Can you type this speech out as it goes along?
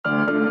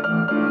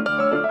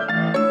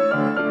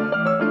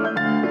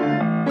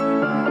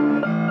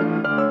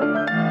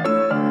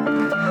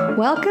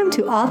Welcome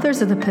to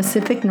Authors of the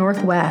Pacific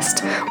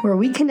Northwest, where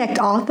we connect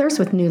authors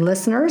with new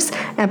listeners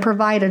and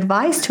provide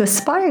advice to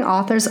aspiring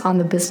authors on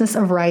the business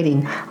of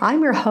writing.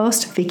 I'm your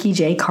host, Vicki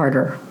J.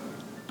 Carter.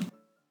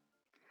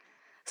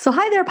 So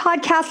hi there,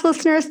 podcast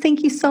listeners.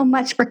 Thank you so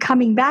much for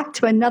coming back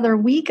to another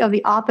week of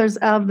the Authors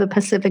of the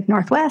Pacific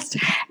Northwest.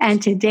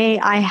 And today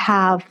I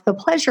have the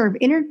pleasure of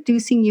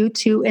introducing you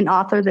to an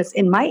author that's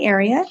in my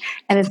area,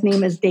 and his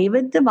name is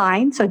David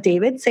Devine. So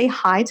David, say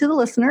hi to the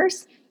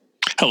listeners.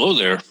 Hello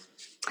there.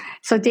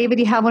 So David,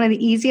 you have one of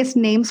the easiest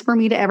names for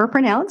me to ever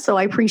pronounce, so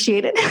I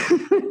appreciate it.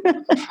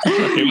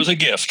 It was a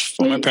gift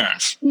from my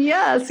parents.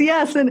 Yes.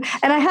 And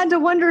I had to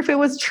wonder if it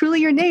was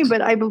truly your name,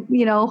 but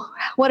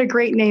what a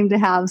great name to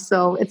have.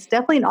 So it's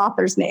definitely an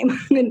author's name.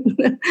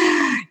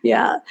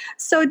 Yeah.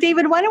 So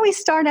David, why don't we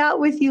start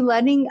out with you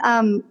letting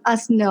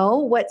us know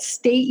what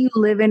state you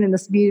live in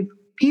this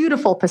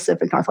beautiful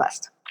Pacific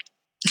Northwest.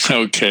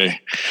 Okay.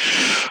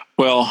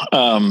 Well,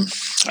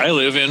 I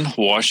live in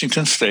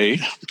Washington State.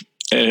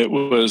 It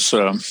was,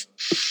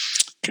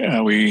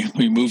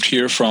 we moved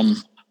here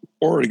from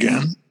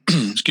Oregon,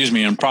 excuse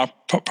me, and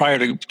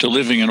prior to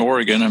living in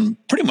Oregon and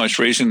pretty much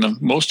raising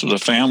most of the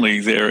family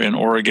there in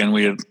Oregon,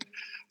 we had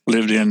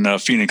lived in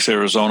Phoenix,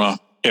 Arizona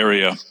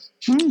area,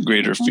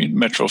 greater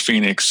Metro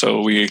Phoenix.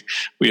 So we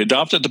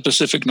adopted the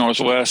Pacific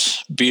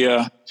Northwest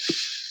via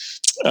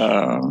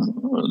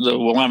the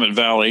Willamette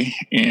Valley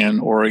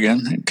in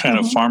Oregon, kind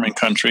of farming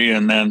country,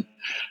 and then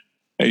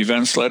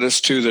events led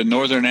us to the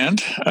northern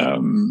end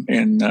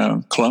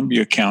in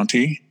Columbia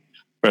County,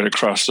 right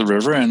across the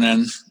river. And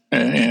then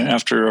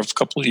after a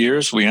couple of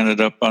years, we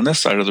ended up on this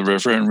side of the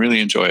river and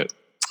really enjoy it.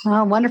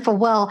 Oh, wonderful.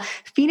 Well,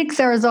 Phoenix,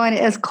 Arizona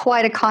is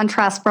quite a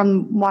contrast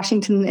from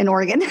Washington and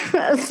Oregon.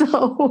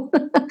 So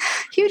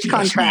huge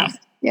contrast. Ma'am.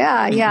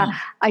 Yeah.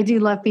 I do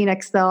love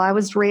Phoenix, though. I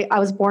was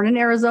born in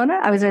Arizona.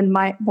 I was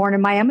born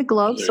in Miami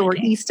Globe, so we're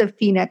east of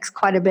Phoenix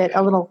quite a bit,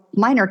 a little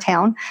minor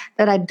town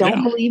that I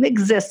don't believe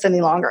exists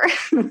any longer.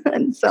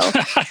 And so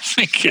I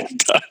think it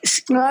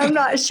does. I'm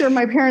not sure.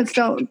 My parents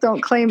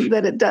don't claim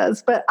that it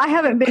does, but I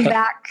haven't been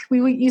back.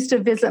 We used to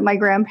visit my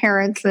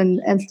grandparents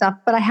and stuff,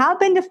 but I have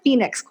been to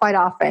Phoenix quite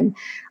often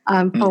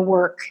for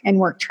work and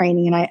work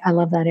training, and I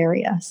love that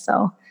area.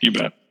 So you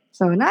bet.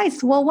 So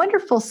nice. Well,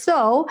 wonderful.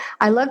 So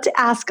I love to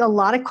ask a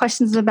lot of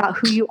questions about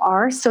who you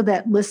are so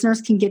that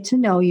listeners can get to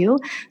know you.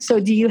 So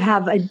do you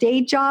have a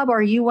day job, or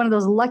are you one of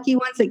those lucky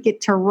ones that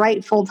get to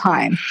write full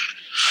time?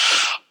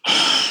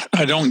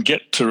 I don't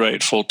get to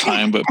write full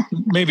time, but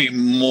maybe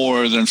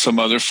more than some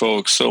other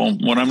folks. So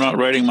when I'm not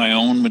writing my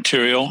own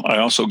material, I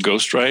also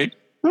ghostwrite.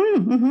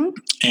 Mm-hmm.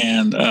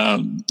 And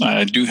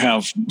I do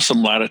have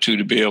some latitude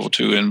to be able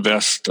to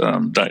invest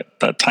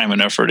that time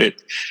and effort.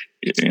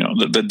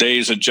 The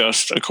days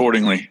adjust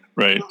accordingly,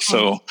 right?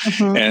 So,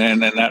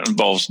 and that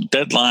involves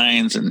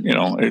deadlines, and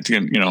it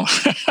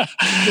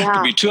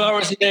could be 2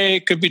 hours a day,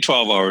 it could be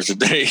 12 hours a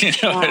day.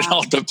 It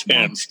all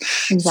depends.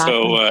 Exactly.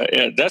 So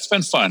that's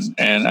been fun,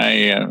 and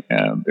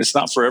it's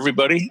not for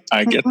everybody.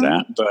 I get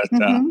that,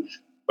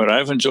 but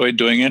I've enjoyed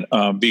doing it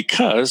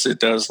because it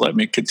does let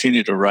me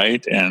continue to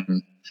write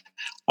and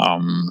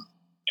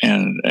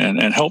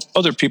help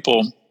other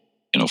people,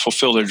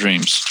 fulfill their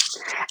dreams.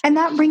 And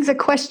that brings a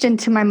question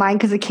to my mind,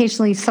 because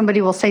occasionally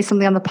somebody will say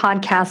something on the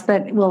podcast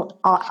that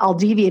I'll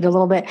deviate a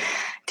little bit.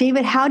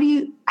 David, how do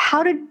you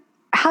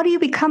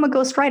become a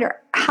ghostwriter?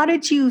 How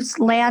did you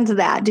land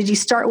that? Did you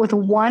start with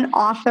one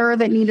author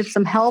that needed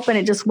some help and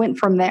it just went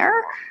from there?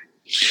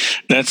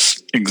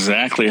 That's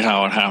exactly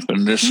how it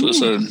happened. This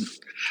was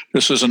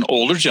an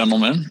older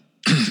gentleman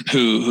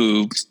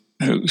who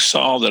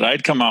saw that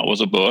I'd come out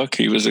with a book.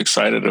 He was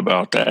excited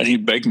about that. He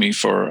begged me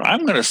for,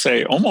 I'm going to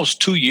say,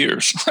 almost 2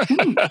 years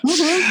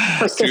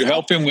to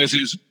help him with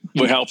his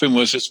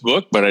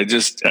book. But I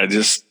just kind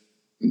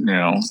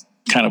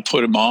of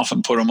put him off,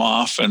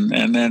 and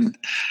then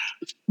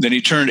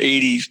he turned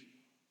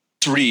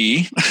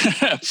 83,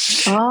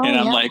 and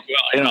I'm like,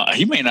 well,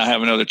 he may not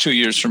have another 2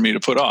 years for me to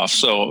put off.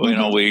 So,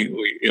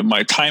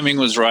 my timing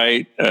was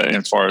right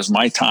as far as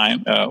my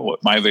time,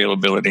 my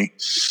availability.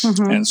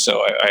 And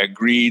so I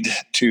agreed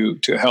to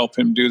help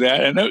him do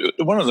that. And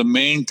one of the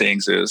main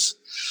things is,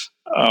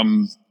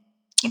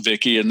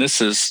 Vicki, and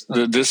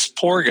this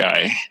poor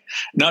guy.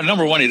 Now,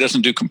 number one, he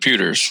doesn't do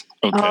computers.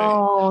 Okay.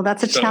 Oh,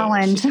 that's a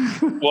challenge.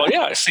 Well,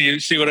 yeah.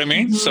 See what I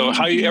mean? So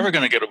how are you ever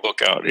going to get a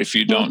book out if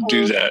you don't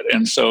do that?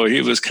 And so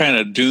he was kind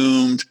of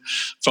doomed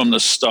from the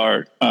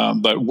start.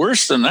 But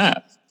worse than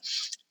that,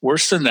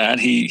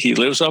 he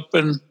lives up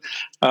in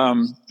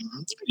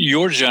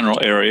your general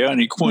area, and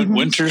he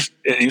winters,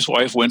 and his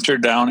wife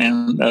wintered down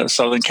in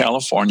Southern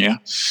California,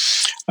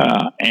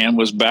 and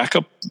was back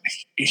up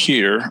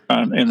here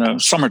in the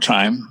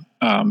summertime.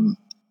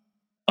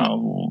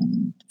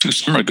 2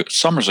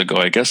 summers ago,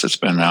 I guess it's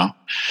been now.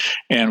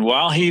 And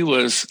while he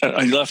was,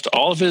 he left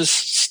all of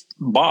his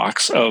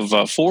box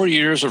of 4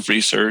 years of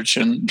research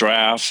and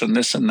drafts and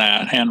this and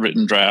that,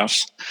 handwritten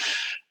drafts,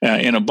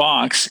 in a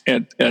box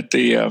at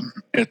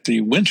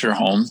the winter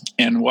home.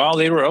 And while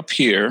they were up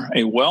here,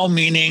 a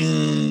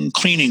well-meaning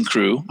cleaning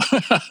crew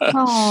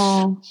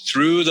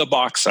threw the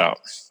box out.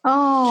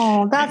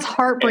 Oh, that's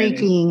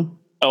heartbreaking.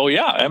 Oh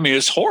yeah, I mean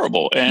it's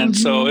horrible, and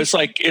so it's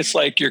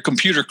like your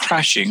computer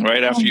crashing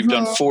right after you've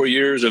done 4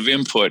 years of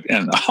input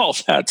and all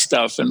that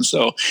stuff, and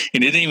so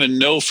you didn't even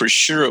know for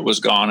sure it was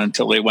gone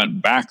until they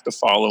went back the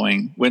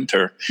following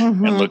winter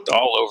and looked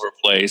all over the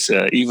place,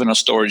 even a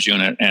storage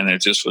unit, and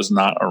it just was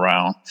not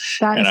around.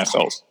 And I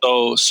felt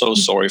so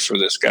sorry for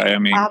this guy. I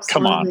mean,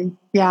 come on,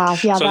 yeah.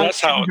 So that's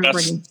how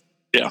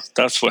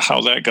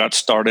how that got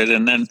started,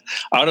 and then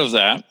out of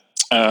that.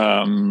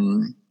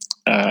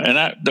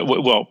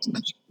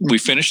 We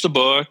finished the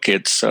book.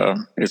 It's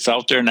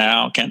out there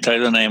now. Can't tell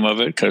you the name of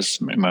it because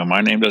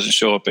my name doesn't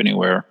show up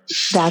anywhere.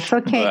 That's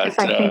okay, because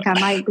I think I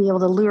might be able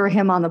to lure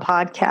him on the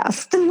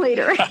podcast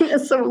later,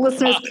 so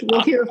listeners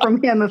will hear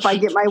from him if I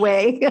get my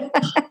way.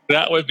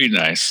 That would be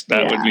nice.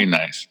 That would be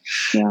nice.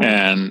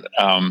 Yeah.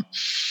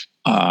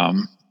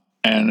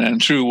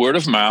 And through word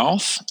of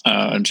mouth,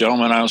 a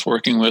gentleman I was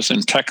working with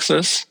in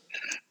Texas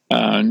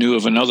knew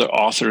of another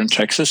author in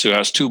Texas who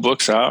has 2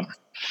 books out.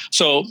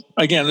 So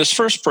again, this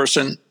first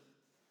person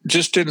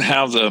just didn't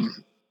have the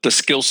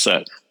skill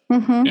set.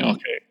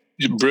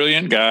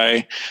 Brilliant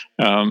guy,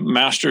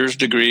 master's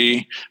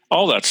degree,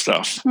 all that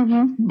stuff,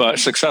 but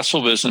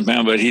successful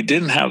businessman. But he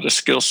didn't have the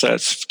skill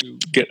sets to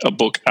get a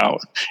book out,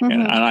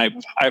 and I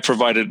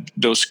provided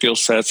those skill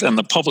sets, and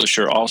the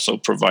publisher also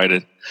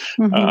provided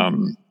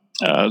the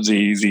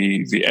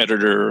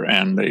editor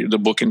and the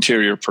book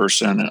interior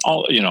person and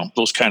all,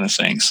 those kind of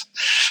things.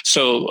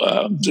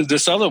 So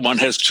this other one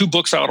has 2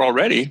 books out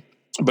already,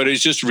 but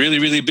he's just really,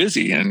 really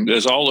busy and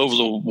is all over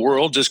the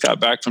world. Just got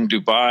back from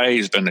Dubai.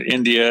 He's been to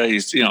India.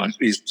 He's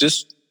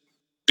just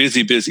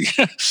busy.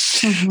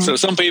 So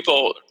some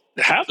people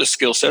have the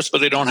skill sets, but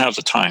they don't have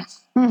the time,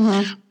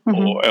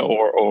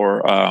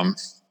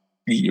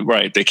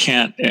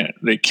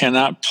 they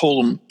cannot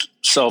pull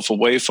themselves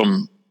away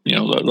from,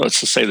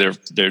 let's just say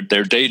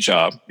their day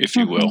job, if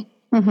you will,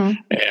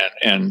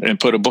 and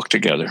put a book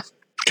together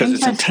because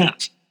it's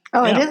intense.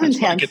 Oh, it is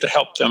intense. I get to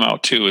help them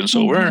out too, and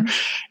so we're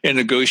in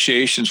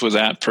negotiations with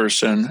that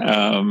person.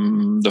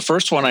 The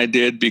first one I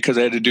did because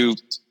I had to do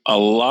a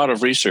lot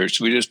of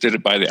research. We just did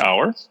it by the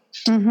hour,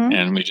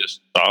 and we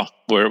just saw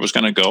where it was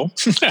going to go.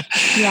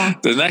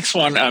 The next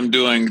one I'm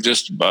doing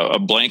just a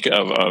blank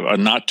of a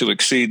not to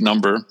exceed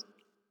number.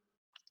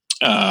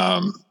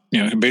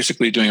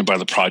 Basically doing it by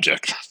the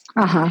project.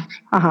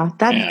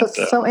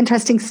 That's so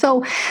interesting.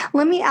 So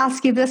let me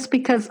ask you this,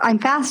 because I'm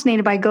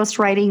fascinated by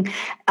ghostwriting.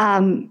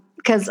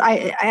 Because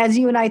as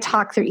you and I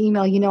talk through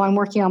email, I'm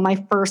working on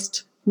my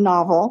first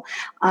novel.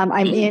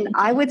 I'm in,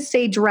 I would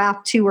say,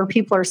 draft 2 where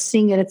people are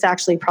seeing it. It's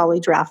actually probably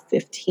draft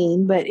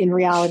 15, but in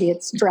reality,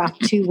 it's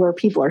draft 2 where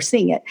people are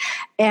seeing it.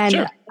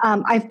 And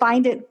I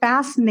find it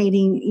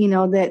fascinating,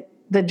 that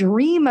the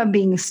dream of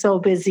being so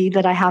busy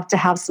that I have to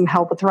have some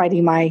help with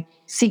writing my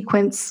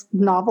sequence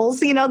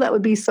novels, that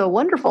would be so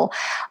wonderful.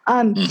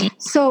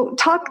 So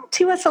talk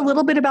to us a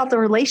little bit about the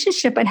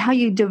relationship and how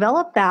you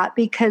develop that,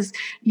 because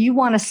you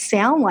want to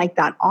sound like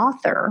that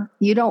author.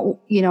 You don't,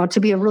 to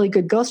be a really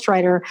good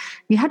ghostwriter,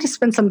 you have to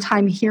spend some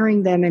time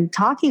hearing them and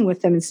talking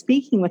with them and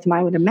speaking with them,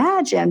 I would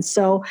imagine.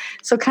 So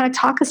kind of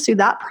talk us through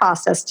that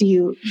process. How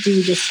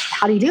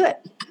do you do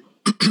it?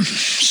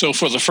 So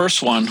for the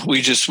first one,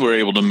 we just were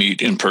able to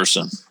meet in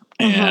person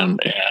and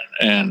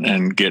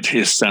get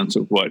his sense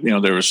of what,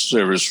 there was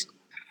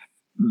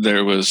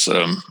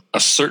a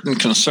certain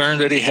concern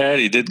that he had.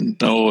 He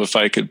didn't know if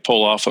I could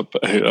pull off a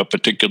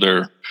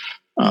particular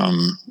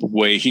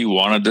way he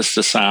wanted this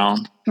to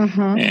sound.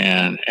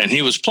 And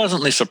he was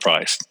pleasantly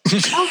surprised.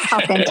 Oh, how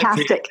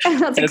fantastic.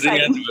 That's at exciting. the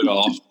end of it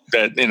all,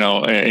 that,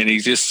 and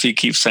he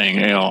keeps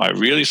saying, I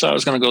really thought it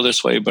was going to go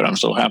this way, but I'm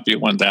so happy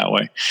it went that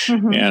way.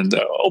 And,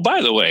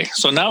 by the way,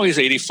 so now he's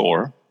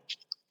 84,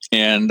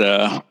 and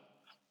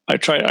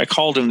I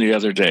called him the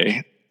other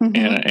day,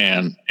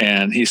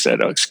 and he said,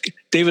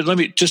 David, let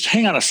me just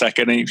hang on a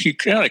second. And he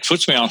kind of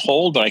puts me on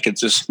hold, but he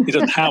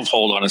doesn't have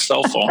hold on his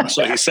cell phone.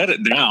 So he set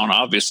it down,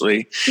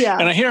 obviously. Yeah.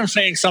 And I hear him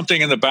saying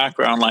something in the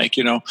background, like,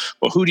 well,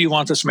 who do you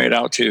want this made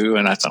out to?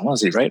 And I thought,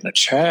 was he writing a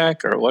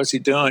check or what's he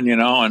doing?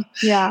 And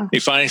he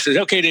finally says,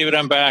 okay, David,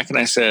 I'm back. And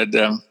I said,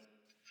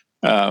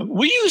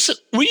 were you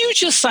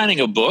just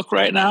signing a book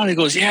right now? And he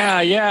goes,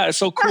 yeah, it's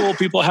so cool.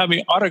 People have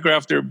me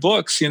autograph their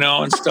books,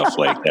 and stuff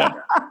like that,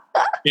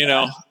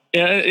 Yeah.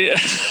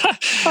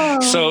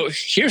 So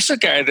here's a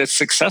guy that's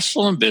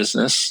successful in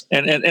business,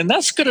 and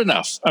that's good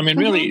enough. I mean,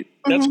 really,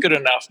 that's good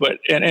enough. But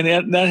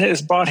and that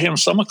has brought him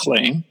some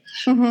acclaim.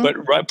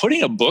 But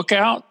putting a book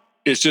out,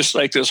 is just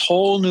like this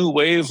whole new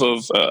wave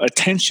of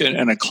attention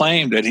and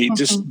acclaim that he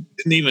just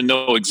didn't even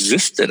know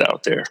existed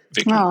out there,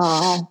 Vicki.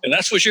 Oh. And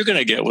that's what you're going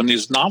to get when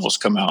these novels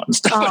come out and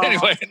stuff. Oh.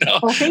 Anyway, no.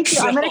 Well, thank you.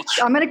 So,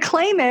 I'm gonna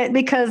claim it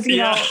because you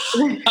know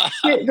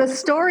the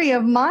story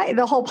of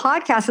the whole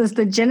podcast is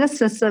the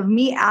genesis of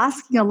me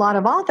asking a lot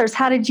of authors,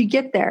 how did you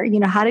get there? You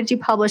know, how did you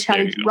publish? How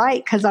did you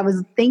write? Because I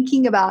was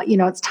thinking about, you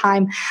know, it's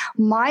time.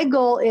 My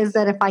goal is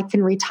that if I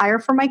can retire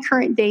from my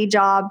current day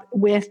job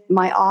with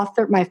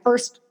my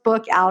first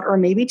book out, or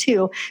maybe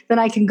two, then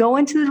I can go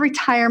into the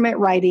retirement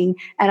writing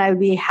and I would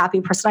be a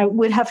happy person. I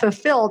would have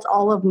fulfilled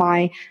all of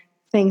my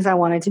things I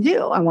wanted to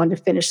do. I wanted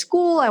to finish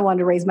school. I wanted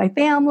to raise my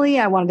family.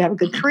 I wanted to have a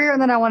good career.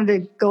 And then I wanted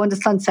to go into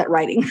sunset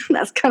writing.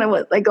 That's kind of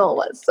what my goal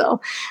was.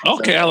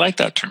 Okay. I like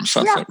that term,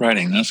 sunset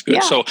writing. That's good.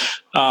 Yeah.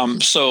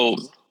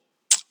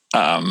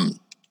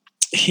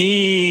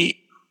 He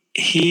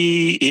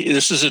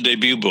this is a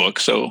debut book.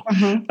 So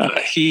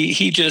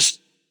he just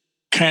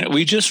I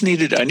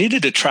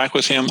needed to track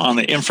with him on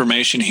the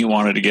information he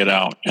wanted to get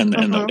out and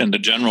the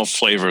general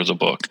flavor of the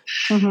book.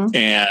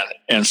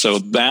 And so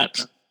that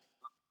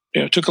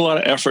took a lot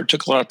of effort,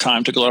 took a lot of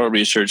time, took a lot of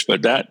research,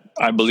 but that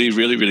I believe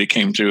really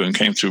came through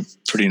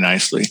pretty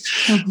nicely.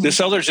 This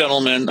other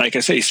gentleman, like I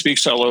say, he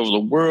speaks all over the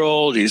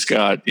world. He's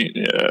got a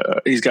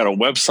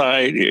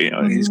website,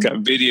 he's got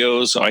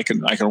videos, so I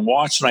can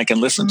watch and I can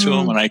listen to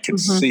him and I can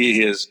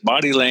see his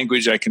body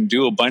language. I can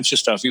do a bunch of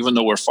stuff, even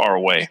though we're far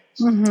away.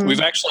 We've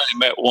actually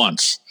only met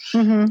once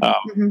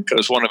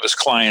because one of his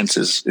clients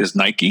is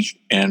Nike.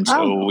 And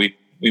so we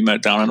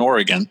met down in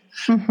Oregon.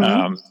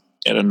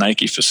 At a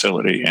Nike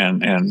facility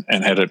and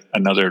had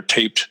another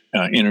taped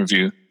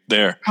interview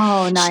there.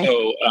 Oh, nice.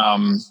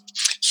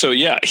 So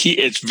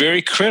it's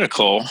very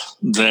critical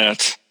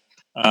that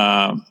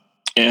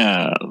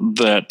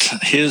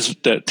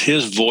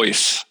his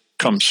voice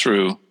comes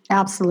through.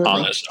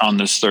 Absolutely. On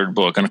this third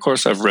book. And of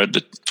course I've read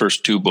the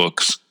first two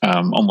books,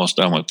 almost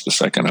done with the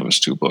second of his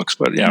two books,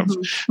 but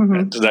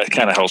that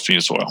kind of helps me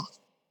as well.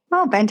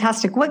 Oh,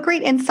 fantastic. What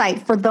great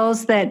insight for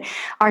those that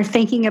are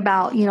thinking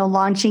about,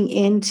 launching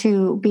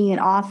into being an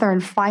author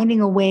and finding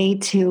a way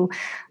to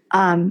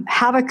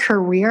have a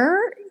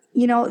career.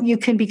 You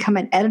can become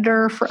an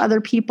editor for other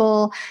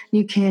people.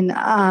 You can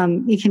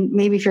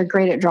maybe if you're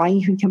great at drawing,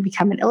 you can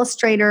become an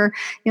illustrator.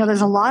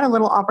 There's a lot of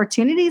little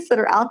opportunities that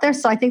are out there.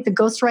 So I think the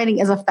ghostwriting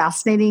is a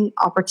fascinating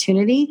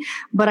opportunity,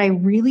 but I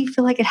really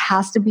feel like it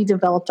has to be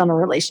developed on a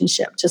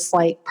relationship, just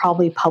like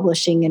probably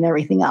publishing and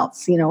everything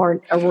else, or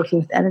working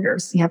with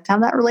editors. You have to have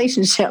that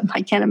relationship.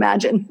 I can't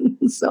imagine.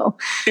 So,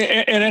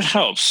 and it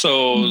helps.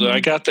 So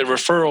I got the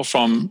referral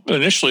from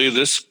initially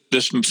this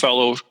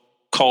fellow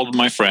called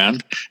my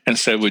friend and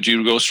said, would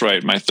you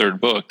ghostwrite my third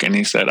book? And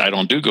he said, I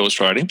don't do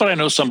ghostwriting, but I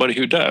know somebody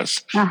who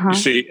does. You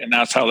see, and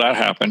that's how that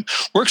happened.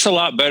 Works a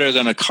lot better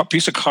than a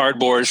piece of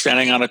cardboard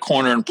standing on a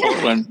corner in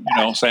Portland,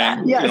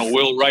 saying,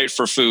 we'll write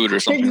for food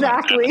or something.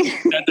 Exactly.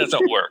 Like that. That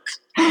doesn't work.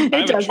 I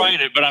haven't tried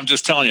it, but I'm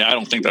just telling you, I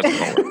don't think that's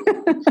going to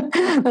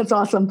work. That's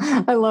awesome.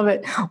 I love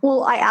it.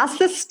 Well, I ask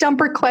this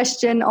stumper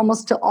question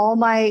almost to all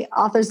my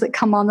authors that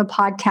come on the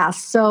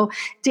podcast. So,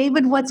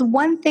 David, what's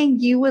one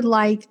thing you would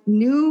like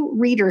new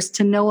readers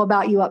to know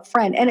about you up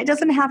front? And it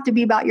doesn't have to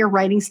be about your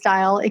writing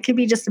style. It could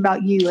be just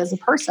about you as a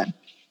person.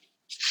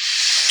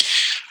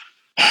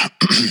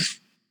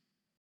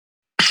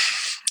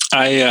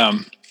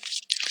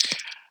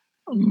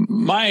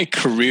 My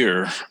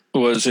career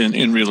was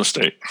in real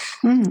estate,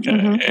 and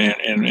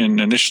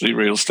initially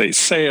real estate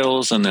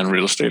sales, and then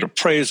real estate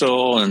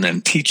appraisal, and then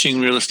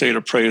teaching real estate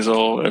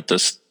appraisal at the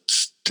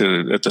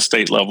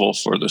state level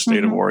for the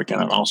state of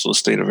Oregon and also the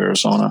state of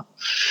Arizona,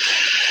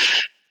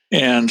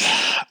 and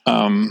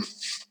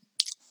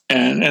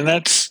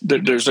that's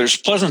there's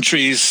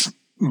pleasantries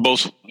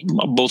both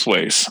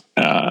ways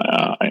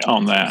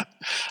on that.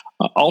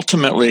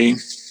 Ultimately,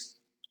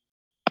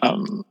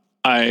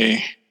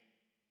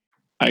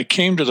 I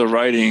came to the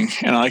writing,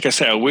 and like I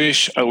say, I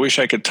wish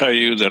I could tell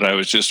you that I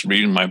was just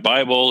reading my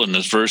Bible and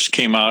this verse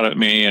came out at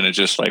me, and it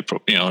just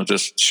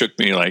just shook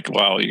me like,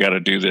 wow, you got to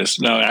do this.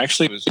 No,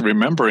 actually, I was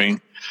remembering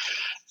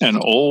an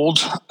old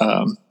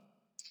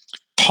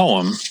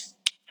poem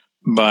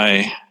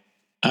by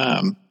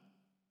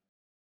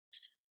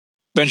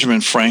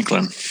Benjamin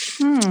Franklin,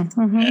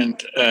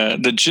 and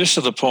the gist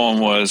of the poem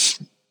was,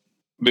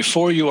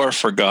 before you are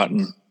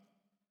forgotten,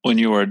 when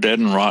you are dead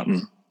and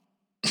rotten,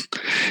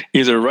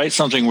 either write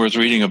something worth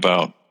reading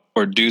about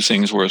or do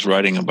things worth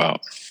writing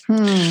about.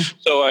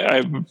 So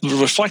I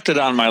reflected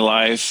on my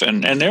life,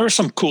 and there were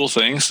some cool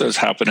things that's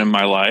happened in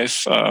my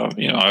life.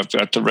 I've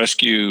got to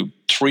rescue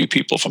 3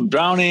 people from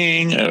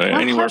drowning,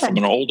 anywhere from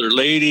an older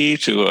lady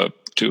to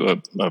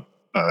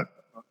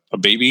a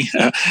baby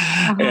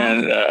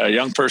and a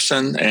young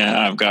person, and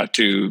I've got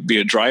to be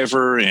a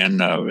driver in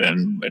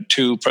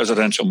 2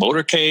 presidential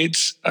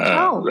motorcades.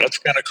 That's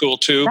kind of cool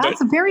too.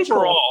 That's very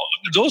cool.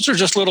 Those are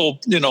just little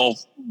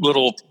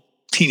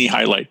teeny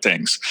highlight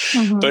things.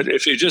 But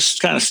if you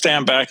just kind of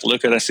stand back,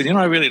 look at it, I said,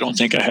 I really don't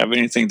think I have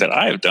anything that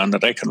I have done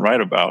that I can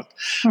write about.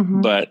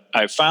 But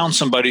I found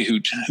somebody who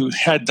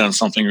had done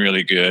something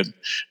really good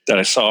that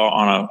I saw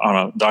on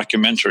a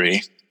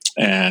documentary.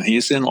 And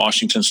he's in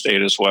Washington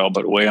State as well,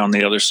 but way on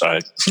the other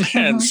side.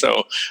 And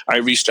so I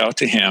reached out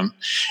to him.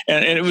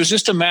 And it was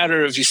just a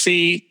matter of,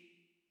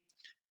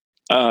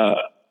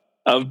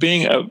 of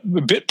being a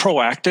bit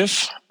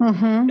proactive.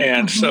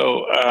 And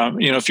so,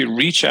 if you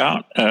reach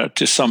out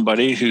to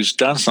somebody who's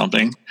done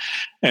something,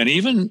 and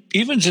even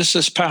just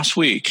this past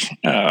week,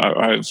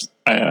 it's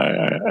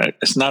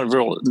not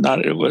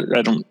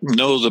I don't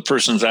know the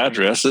person's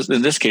address.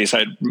 In this case,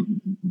 I'd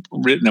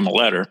written him a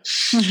letter,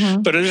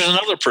 but there's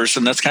another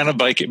person that's kind of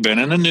been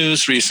in the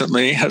news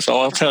recently. That's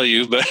all I'll tell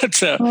you.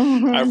 But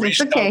I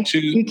reached out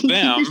to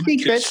them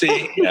to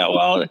see.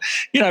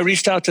 I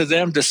reached out to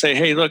them to say,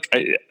 hey, look,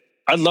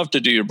 I'd love to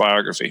do your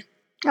biography.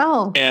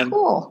 Oh,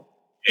 cool.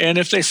 And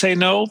if they say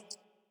no,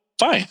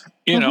 fine,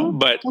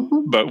 but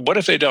what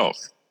if they don't?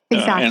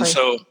 Exactly.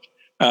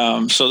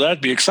 And so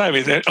that'd be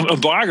exciting. A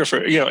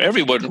biographer,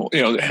 everyone,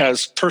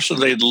 has person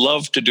they'd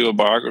love to do a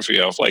biography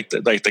of, like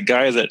the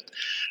guy that,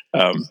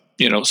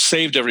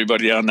 saved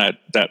everybody on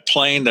that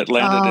plane that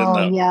landed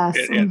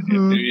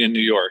in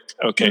New York.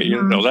 Okay.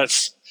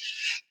 That's,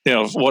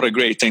 what a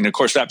great thing. Of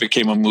course, that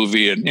became a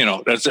movie, and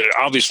that's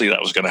obviously that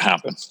was going to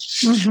happen.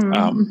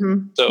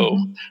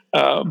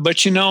 But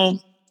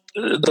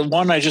the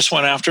one I just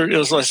went after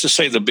is, let's just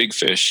say, the big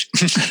fish.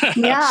 That's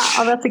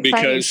exciting.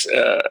 Because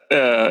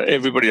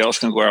everybody else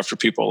can go after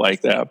people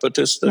like that. But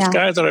this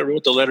guy that I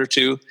wrote the letter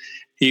to,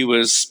 he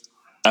was.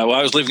 I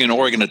was living in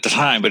Oregon at the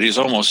time, but he's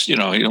almost, he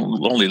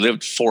only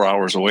lived 4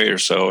 hours away or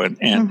so, and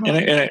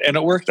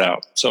it worked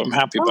out. So I'm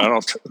happy about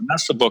it.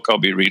 That's the book I'll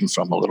be reading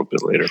from a little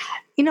bit later.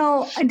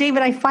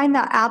 David, I find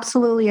that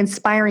absolutely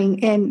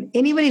inspiring. And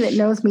anybody that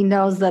knows me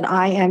knows that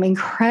I am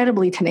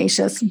incredibly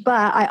tenacious,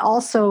 but I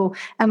also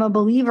am a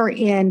believer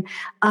in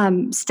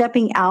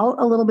stepping out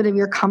a little bit of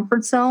your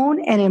comfort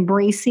zone and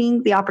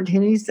embracing the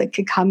opportunities that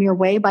could come your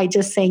way by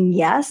just saying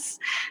yes,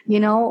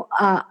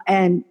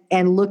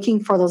 and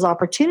looking for those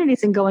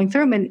opportunities and going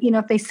through them. And,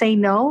 if they say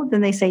no,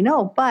 then they say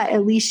no, but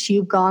at least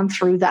you've gone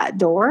through that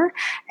door,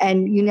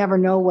 and you never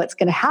know what's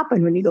going to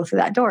happen when you go through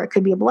that door. It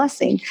could be a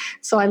blessing.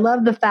 So I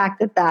love the fact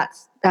that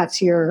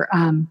that's your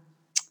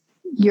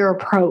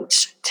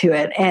approach to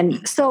it.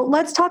 And so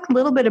let's talk a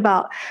little bit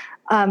about,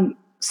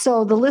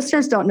 so the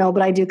listeners don't know,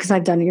 but I do, because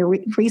I've done your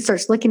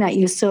research looking at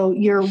you. So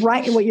you're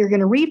right. What you're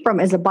going to read from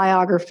is a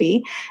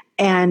biography,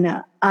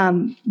 and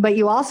but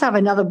you also have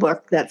another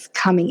book that's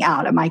coming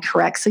out. Am I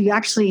correct? So you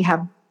actually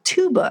have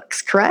 2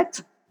 books,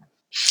 correct?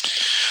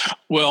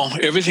 Well,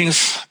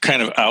 everything's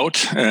kind of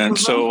out, and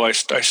so I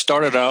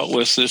started out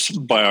with this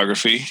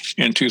biography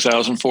in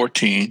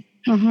 2014.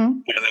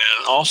 And then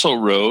also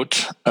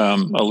wrote a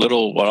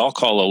little, what I'll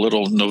call a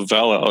little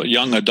novella, a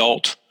young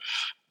adult,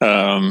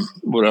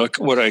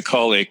 what I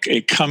call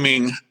a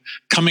coming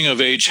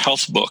of age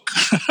health book.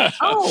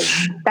 Oh,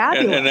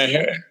 fabulous!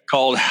 and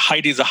called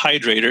Heidi the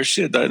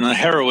Hydrator. And the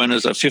heroine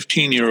is a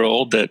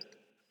 15-year-old that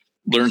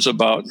learns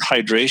about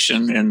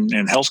hydration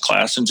in health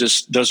class and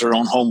just does her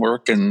own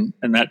homework, and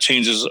that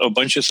changes a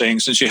bunch of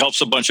things, and she helps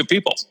a bunch of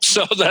people.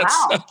 So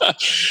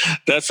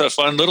that's a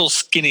fun little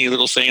skinny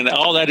little thing.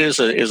 All that is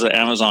an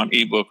Amazon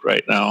ebook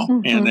right now.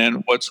 And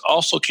then what's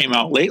also came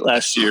out late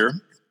last year,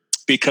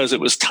 because it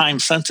was time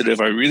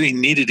sensitive, I really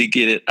needed to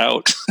get it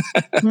out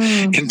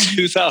in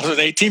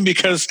 2018,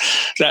 because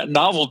that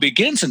novel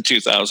begins in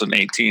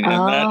 2018,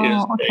 and that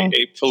is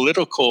a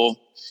political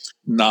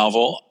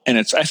novel, and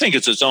I think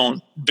it's its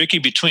own, Vicki,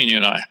 between you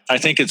and I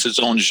think it's its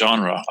own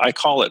genre. I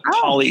call it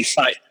poly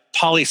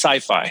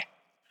sci-fi.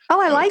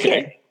 Oh, I like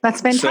it.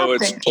 That's fantastic. So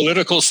it's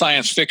political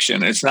science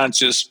fiction. It's not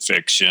just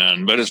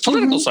fiction, but it's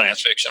political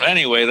science fiction.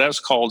 Anyway, that's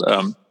called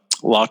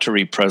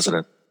Lottery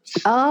President.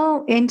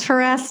 Oh,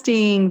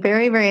 interesting.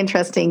 Very, very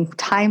interesting.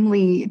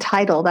 Timely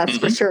title, that's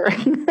for sure.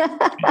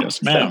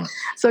 Yes, ma'am.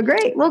 So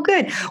great. Well,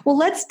 good. Well,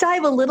 let's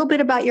dive a little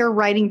bit about your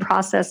writing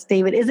process,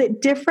 David. Is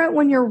it different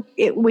when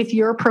with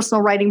your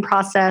personal writing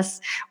process,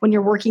 when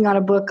you're working on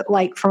a book,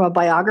 like from a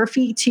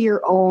biography, to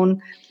your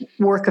own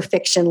work of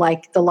fiction,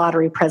 like The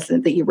Lottery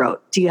President that you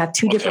wrote? Do you have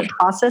 2 different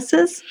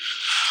processes?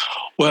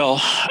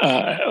 Well,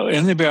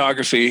 in the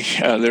biography,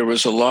 there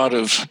was a lot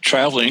of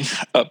traveling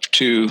up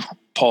to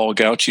Paul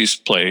Gauchi's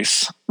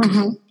place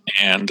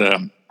and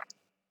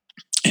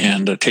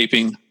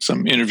taping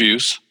some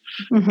interviews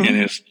in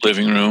his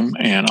living room,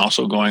 and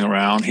also going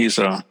around. He's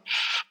a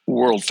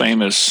world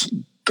famous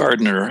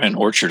gardener and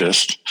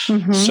orchardist.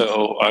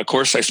 So, of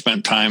course, I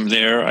spent time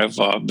there. I've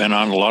been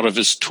on a lot of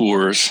his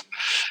tours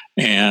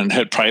and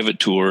had private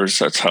tours.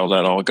 That's how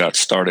that all got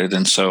started.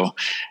 And so,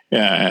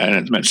 and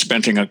it meant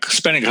spending a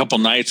couple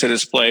nights at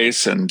his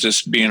place and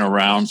just being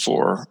around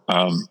for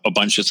a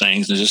bunch of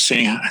things and just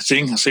seeing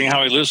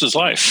how he lives his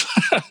life.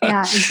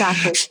 Yeah,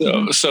 exactly.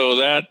 So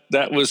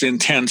that was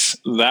intense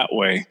that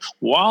way.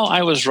 While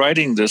I was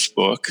writing this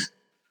book,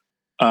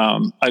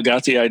 I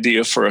got the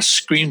idea for a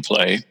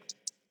screenplay.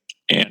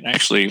 and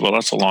actually, well,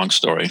 that's a long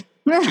story.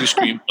 2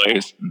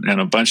 screenplays and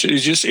a bunch of,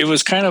 it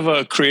was kind of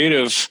a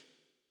creative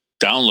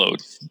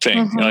download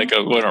thing, like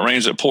when it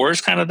rains, it pours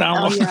kind of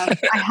download. Oh, yeah.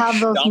 I have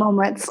those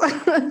moments.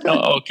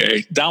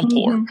 Okay.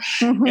 Downpour.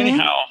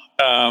 Anyhow,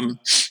 I'm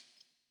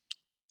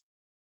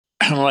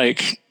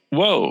like,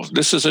 whoa,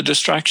 this is a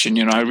distraction.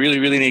 I really,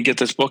 really need to get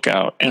this book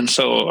out. And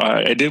so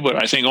I did what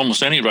I think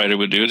almost any writer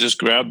would do, just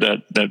grab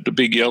the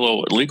big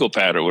yellow legal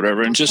pad or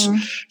whatever, and just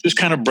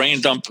kind of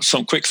brain dump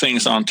some quick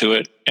things onto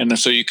it. And then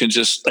so you can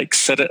just like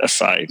set it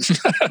aside,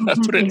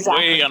 put it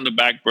way on the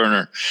back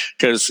burner.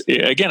 Because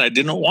again, I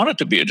didn't want it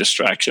to be a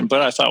distraction,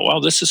 but I thought, wow,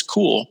 this is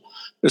cool.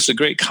 This is a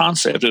great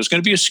concept. It was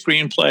going to be a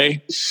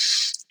screenplay.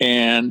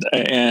 And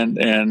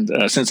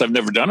since I've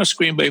never done a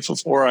screenplay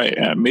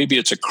before, maybe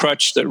it's a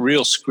crutch that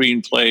real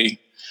screenplay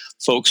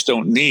folks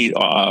don't need,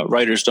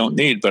 writers don't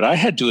need. But I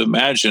had to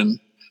imagine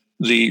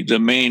the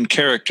main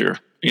character,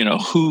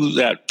 who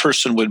that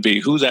person would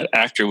be, who that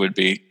actor would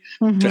be,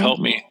 to help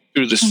me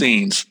through the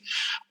scenes.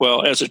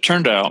 Well, as it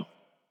turned out,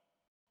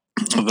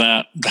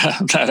 that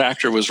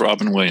actor was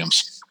Robin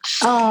Williams.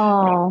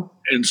 Oh,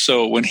 and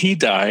so when he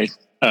died,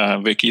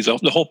 Vicki,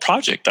 the whole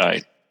project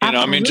died.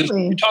 Just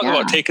you talk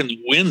about taking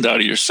the wind out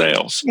of your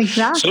sails.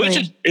 Exactly.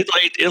 So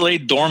it lay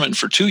dormant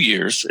for 2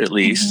 years at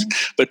least.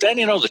 But then,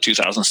 the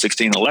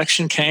 2016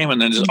 election came,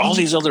 and then just all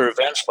these other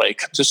events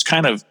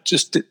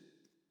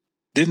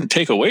didn't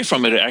take away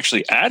from it. It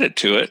actually added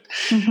to it.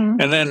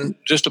 And then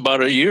just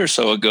about a year or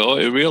so ago,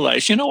 I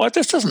realized,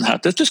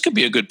 this could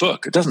be a good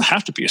book. It doesn't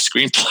have to be a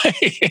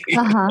screenplay.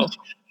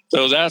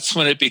 So that's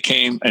when it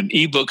became an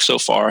ebook so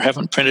far. I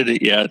haven't printed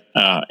it yet,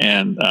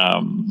 and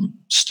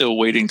still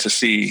waiting to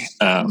see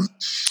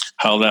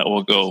how that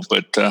will go.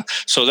 But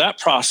so that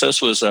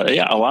process was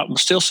a lot.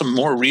 Still some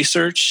more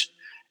research,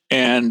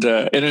 and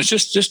it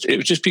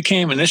just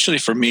became initially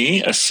for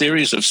me a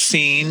series of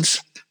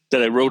scenes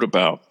that I wrote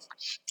about,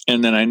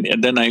 and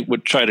then I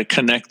would try to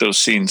connect those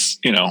scenes,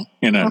 in a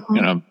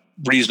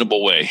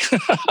reasonable way.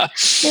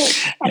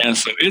 And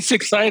so it's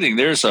exciting.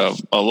 There's a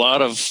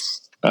lot of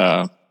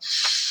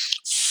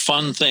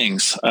fun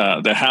things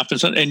that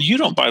happens, and you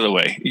don't. By the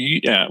way,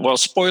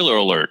 spoiler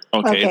alert.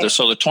 Okay.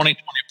 So the 2020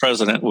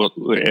 president,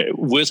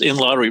 within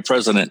lottery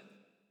president,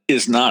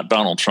 is not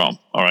Donald Trump.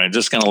 All right,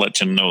 just going to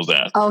let you know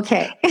that.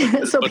 Okay,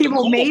 so but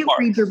people may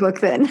read your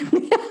book then.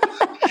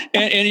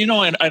 And in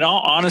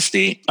all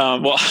honesty, I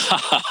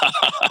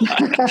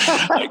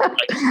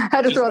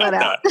had to throw that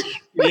out.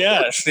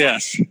 Yes.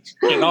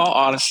 In all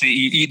honesty,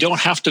 you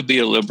don't have to be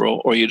a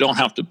liberal or you don't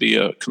have to be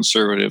a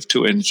conservative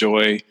to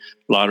enjoy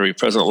lottery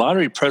president.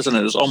 Lottery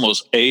president is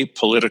almost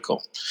apolitical.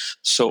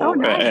 So,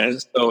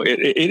 nice. So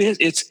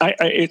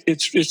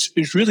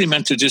it's really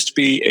meant to just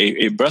be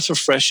a breath of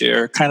fresh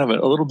air, kind of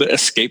a little bit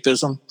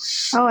escapism.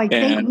 Oh, I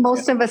think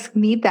most of us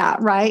need that,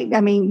 right?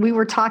 I mean, we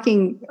were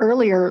talking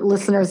earlier,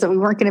 listeners, that we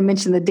weren't going to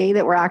mention the day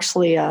that we're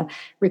actually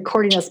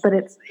recording this, but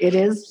it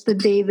is the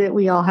day that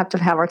we all have to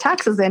have our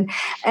taxes in.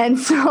 And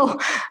so,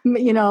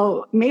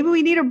 maybe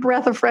we need a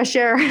breath of fresh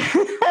air,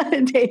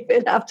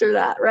 David, after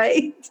that,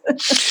 right?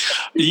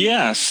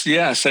 Yes.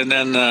 And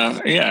then,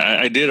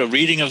 I did a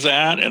reading of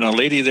that, and a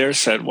lady there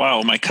said,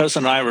 wow, my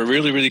cousin and I were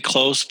really, really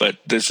close, but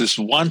there's this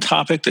one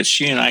topic that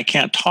she and I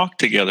can't talk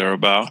together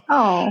about.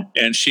 Oh.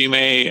 And she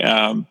may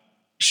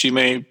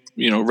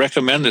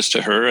recommend this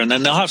to her, and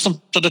then they'll have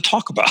something to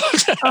talk about.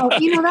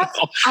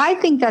 I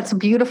think that's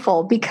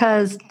beautiful,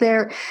 because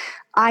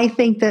I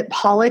think that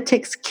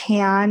politics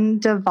can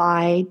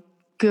divide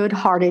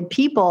good-hearted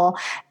people.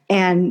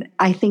 And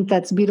I think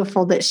that's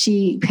beautiful that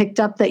she picked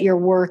up that your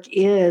work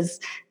is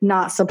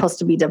not supposed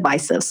to be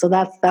divisive. So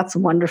that's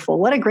wonderful.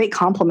 What a great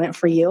compliment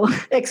for you,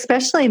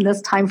 especially in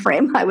this time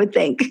frame, I would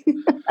think.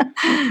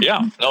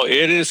 Yeah, no,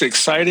 it is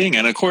exciting.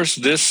 And of course,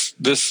 this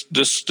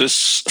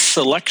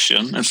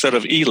selection, instead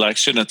of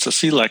election, it's a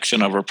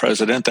selection of our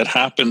president that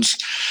happens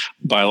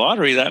by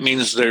lottery. That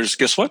means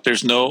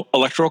there's no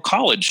electoral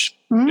college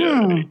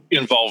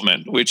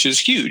involvement, which is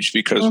huge,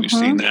 because we've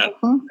seen that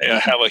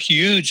have a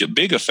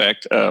big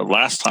effect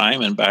last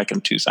time and back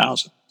in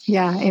 2000.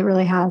 Yeah, it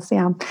really has.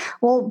 Yeah.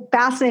 Well,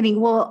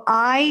 fascinating. Well,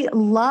 I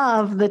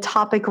love the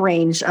topic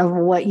range of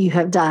what you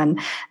have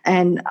done.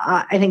 And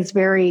I think it's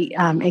very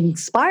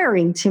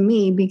inspiring to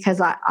me,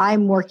 because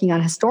I'm working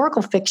on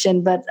historical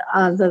fiction, but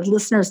the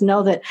listeners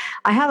know that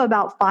I have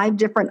about 5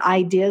 different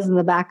ideas in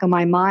the back of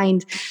my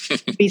mind.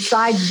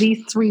 Besides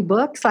these 3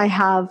 books, I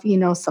have,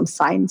 some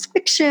science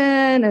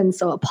fiction and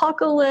some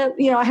apocalypse.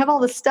 I have all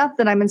the stuff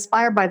that I'm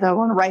inspired by that I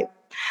want to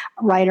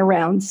write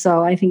around.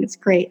 So I think it's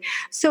great.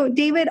 So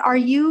David, are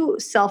you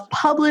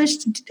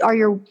self-published? Are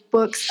your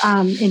books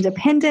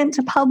independent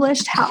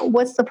published?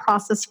 What's the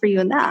process for you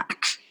in that?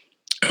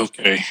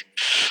 Okay.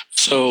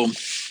 So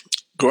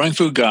Going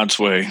Through God's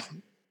Way,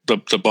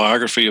 the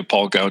biography of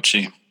Paul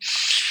Gauci,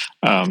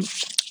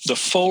 the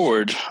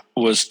foreword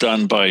was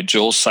done by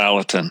Joel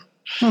Salatin.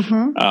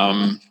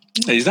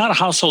 He's not a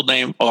household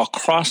name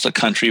across the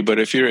country, but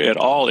if you're at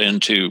all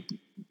into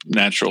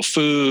natural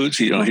foods.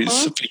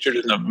 He's featured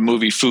in the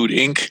movie Food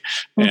Inc.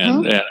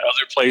 and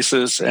other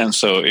places. And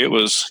so it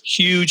was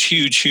huge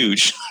to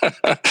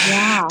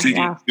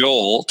get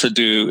Joel to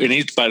do.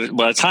 And by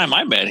the time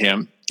I met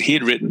him, he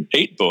had written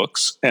 8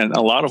 books, and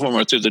a lot of them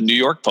are through the New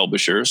York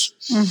publishers.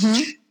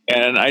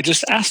 And I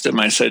just asked him,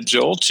 I said,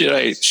 Joel,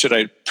 should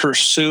I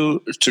pursue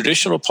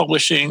traditional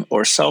publishing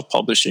or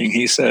self-publishing?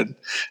 He said,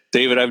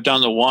 David, I've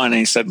done the one. And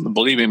he said,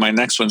 believe me, my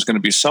next one's going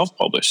to be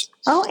self-published.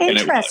 Oh,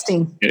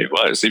 interesting. It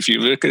was. If you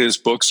look at his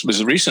books,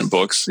 his recent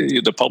books,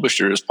 the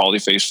publisher is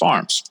Polyface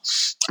Farms,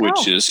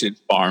 which is his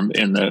farm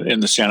in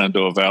the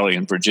Shenandoah Valley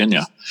in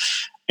Virginia.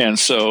 And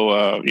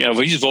so,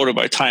 he's voted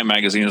by Time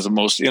Magazine as the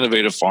most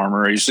innovative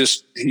farmer.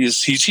 He's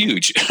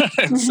huge.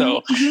 And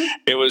so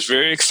it was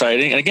very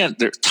exciting. And again,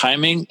 the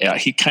timing,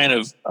 he kind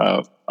of,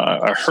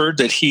 I heard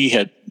that he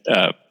had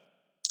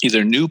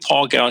either knew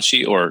Paul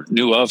Gauci or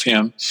knew of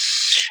him.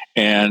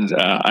 And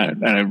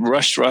I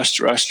rushed,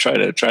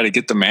 try to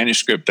get the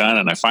manuscript done.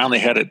 And I finally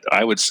had it,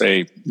 I would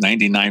say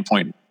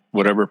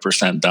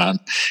 99% done.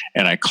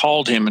 And I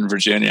called him in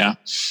Virginia.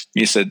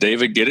 He said,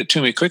 David, get it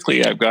to me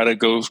quickly. I've got to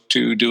go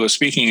to do a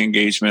speaking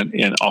engagement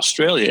in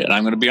Australia, and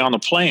I'm going to be on the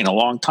plane a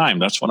long time.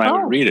 That's when I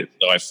would read it.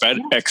 So I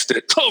FedExed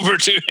it over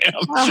to him.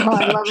 I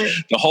love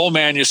it. The whole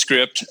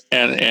manuscript.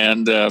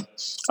 And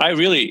I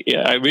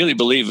really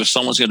believe if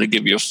someone's going to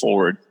give you a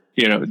forward,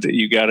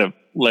 you got to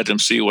let them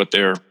see what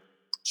they're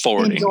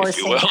forwarding, if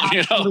you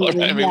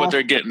will. What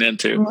they're getting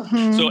into.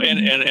 So, and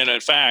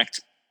in fact,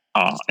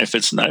 if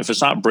it's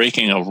not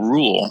breaking a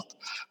rule,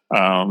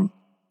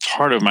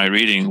 part of my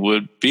reading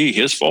would be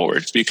his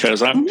forwards,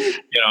 because I'm,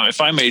 if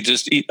I may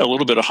just eat a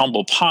little bit of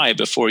humble pie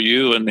before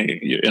you and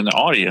the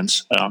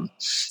audience,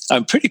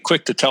 I'm pretty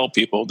quick to tell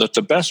people that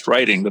the best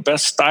writing, the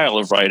best style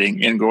of writing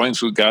in Growing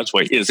Through God's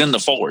Way is in the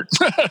forward.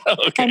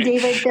 Okay. And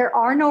David, there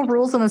are no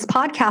rules on this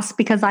podcast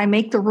because I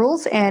make the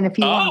rules, and if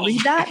you want to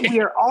read that, we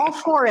are all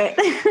for it.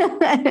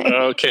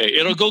 Okay,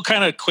 it'll go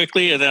kind of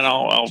quickly, and then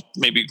I'll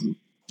maybe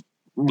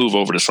move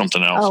over to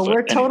something else. Oh,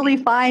 we're totally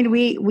fine.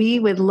 We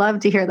would love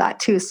to hear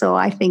that too. So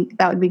I think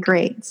that would be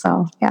great.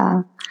 So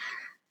yeah.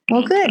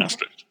 Well,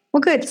 fantastic.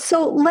 Good.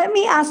 So let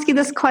me ask you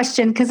this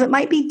question, because it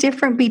might be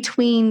different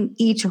between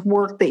each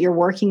work that you're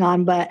working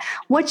on, but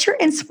what's your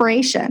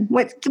inspiration?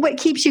 What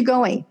keeps you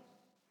going?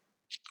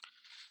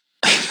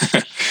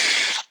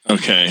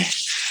 Okay.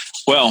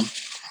 Well,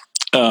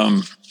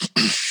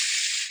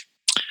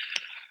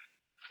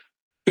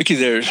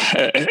 Vicki,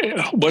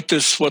 what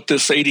this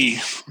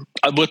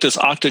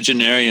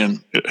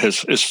octogenarian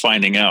is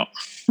finding out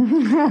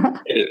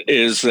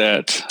is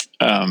that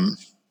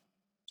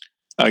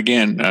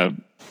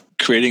again,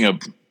 creating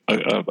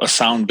a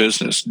sound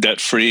business,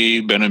 debt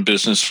free, been in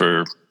business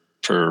for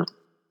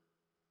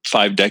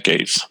 5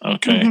 decades.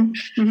 Okay,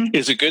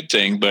 is a good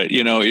thing, but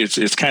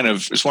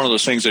it's one of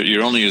those things that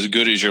you're only as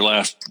good as your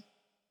last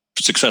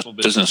successful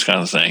business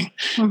kind of thing.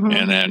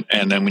 And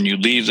then when you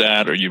leave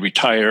that or you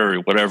retire or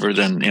whatever,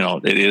 then,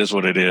 it is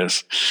what it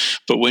is.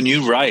 But when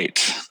you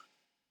write,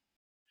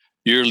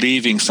 you're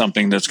leaving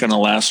something that's going to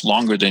last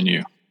longer than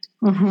you.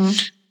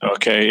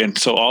 Okay. And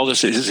so all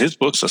this is, his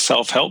book's a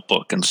self-help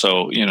book. And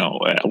so,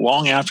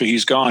 long after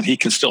he's gone, he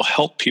can still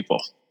help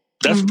people.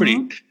 That's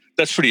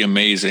pretty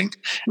amazing.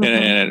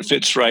 And it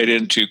fits right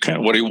into kind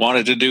of what he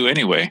wanted to do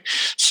anyway.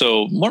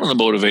 So one of the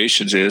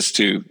motivations is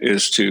to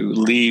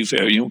leave,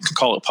 you can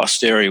call it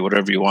posterity,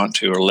 whatever you want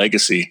to, or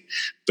legacy,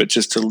 but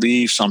just to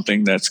leave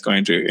something that's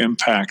going to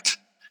impact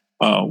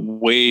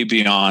way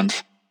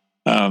beyond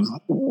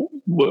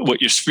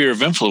what your sphere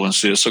of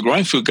influence is. So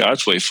Growing Through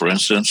God's Way, for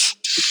instance,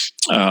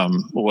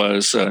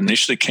 was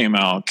initially came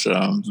out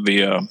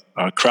via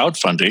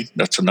crowdfunding.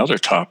 That's another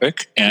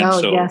topic.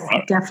 And yes,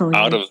 definitely.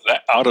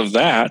 Out of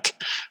that,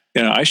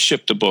 I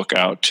shipped the book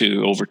out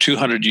to over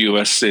 200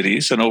 U.S.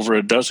 cities and over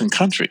a dozen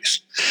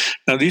countries.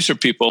 Now, these are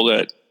people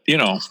that,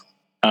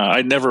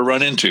 I'd never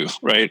run into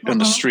in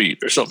the street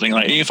or something,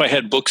 like if I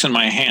had books in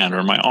my hand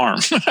or my arm.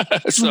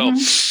 So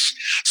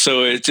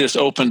it just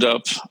opened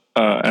up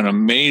an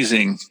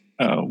amazing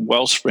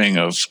wellspring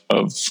of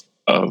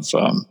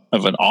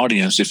an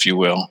audience, if you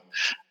will,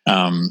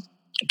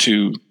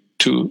 to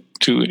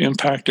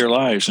impact their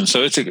lives. And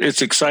so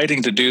it's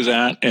exciting to do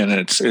that, and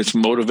it's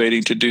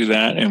motivating to do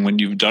that. And when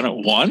you've done it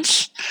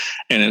once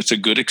and it's a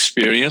good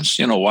experience,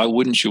 why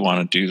wouldn't you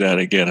want to do that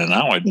again? And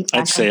now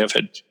I'd say I've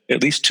had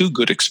at least 2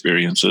 good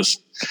experiences,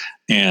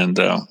 and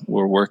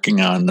we're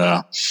working on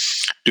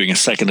doing a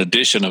second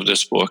edition of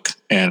this book,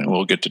 and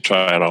we'll get to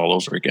try it all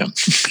over again.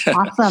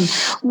 Awesome.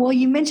 Well,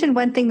 you mentioned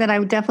one thing that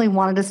I definitely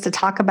wanted us to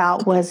talk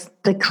about was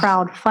the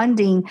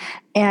crowdfunding.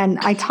 And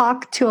I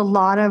talk to a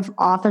lot of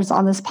authors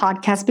on this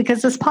podcast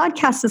because this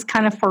podcast is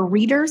kind of for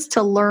readers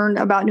to learn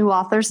about new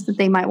authors that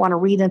they might want to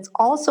read. It's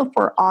also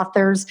for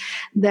authors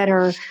that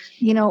are,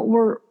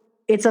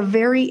 it's a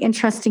very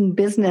interesting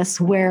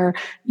business where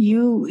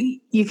you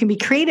can be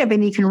creative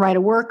and you can write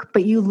a work,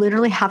 but you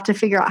literally have to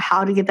figure out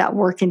how to get that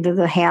work into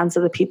the hands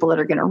of the people that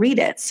are going to read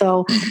it.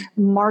 So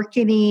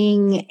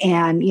marketing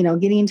and,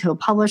 getting into a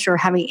publisher or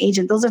having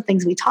agent, those are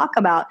things we talk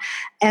about.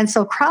 And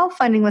so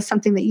crowdfunding was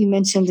something that you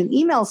mentioned in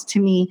emails to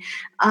me.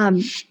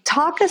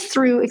 Talk us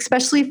through,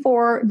 especially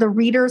for the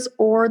readers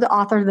or the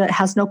author that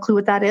has no clue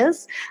what that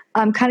is,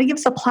 kind of give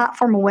us a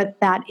platform of what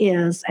that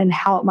is and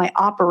how it might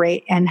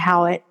operate and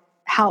how it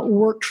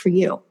worked for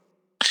you.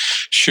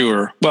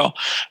 Sure. Well,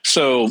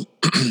 so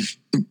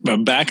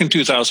back in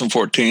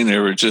 2014,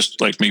 there were just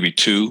like maybe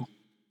two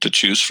to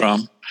choose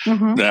from.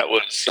 Mm-hmm. That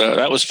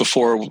was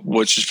before,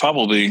 which is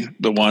probably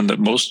the one that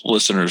most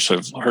listeners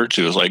have heard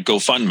to, is like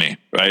GoFundMe,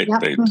 right?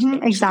 Yep.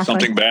 Exactly.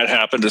 Something bad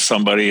happened to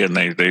somebody, and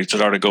they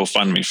started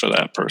GoFundMe for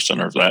that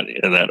person or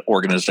that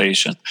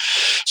organization.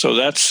 So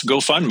that's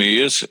GoFundMe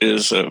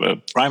is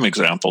a prime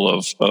example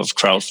of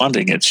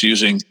crowdfunding. It's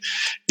using,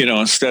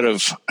 instead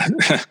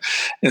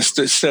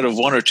of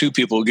one or two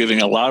people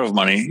giving a lot of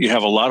money, you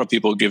have a lot of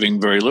people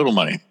giving very little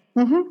money.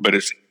 Mm-hmm. But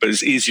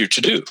it's easier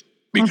to do,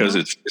 because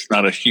it's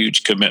not a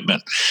huge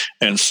commitment.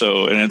 And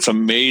it's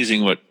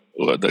amazing what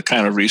the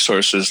kind of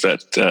resources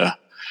that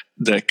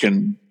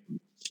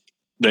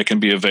can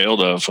be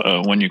availed of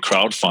when you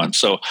crowdfund.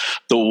 So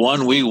the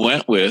one we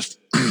went with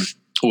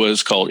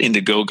was called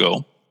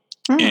Indiegogo.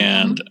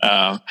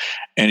 Mm-hmm.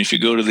 And if you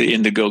go to the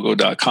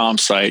Indiegogo.com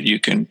site,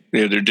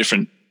 there are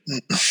different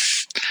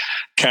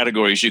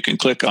categories you can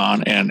click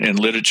on, and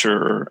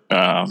literature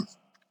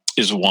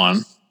is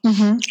one.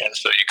 Mm-hmm. And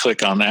so you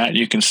click on that,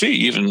 you can see,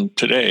 even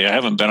today, I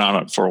haven't been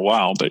on it for a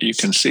while, but you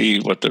can see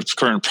what the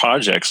current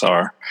projects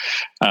are.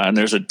 And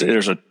there's a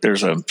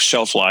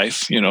shelf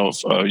life,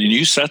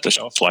 you set the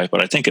shelf life,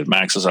 but I think it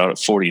maxes out at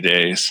 40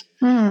 days.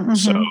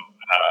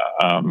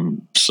 Mm-hmm.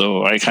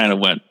 So I kind of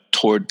went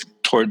toward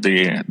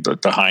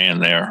the high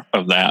end there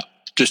of that,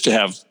 just to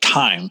have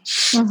time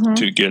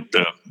to get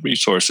the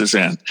resources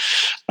in.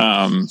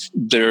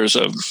 There's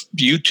a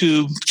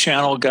YouTube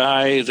channel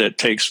guy that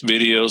takes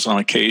videos on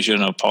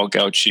occasion of Paul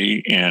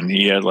Gauci, and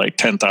he had like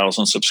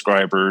 10,000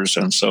 subscribers.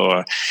 And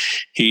so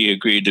he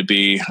agreed to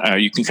be,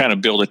 you can kind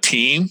of build a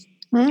team,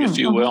 if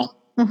you will.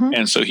 Mm-hmm.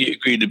 And so he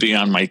agreed to be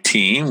on my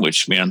team,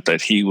 which meant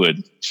that he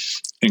would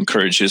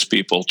encourage his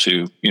people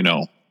to,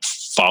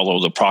 follow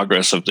the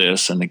progress of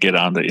this and to get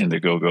on to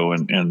Indiegogo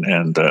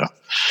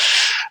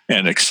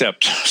and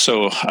accept.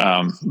 So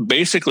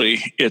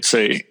basically,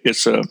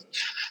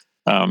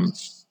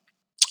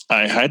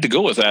 I had to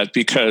go with that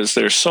because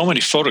there's so many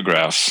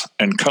photographs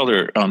and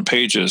color on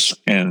pages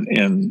and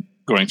in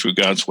going through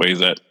God's Way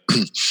that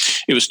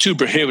it was too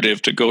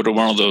prohibitive to go to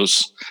one of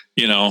those,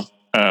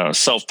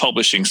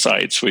 self-publishing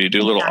sites where you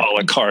do a little a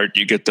la carte.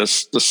 You get the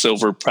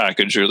silver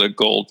package or the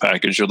gold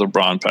package or the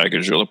bronze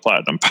package or the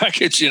platinum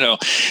package.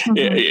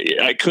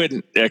 I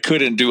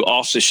couldn't do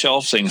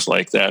off-the-shelf things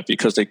like that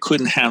because they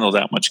couldn't handle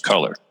that much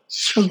color.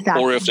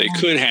 Exactly. Or if they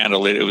could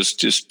handle it, it was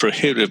just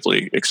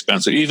prohibitively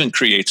expensive. Even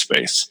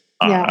CreateSpace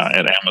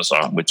at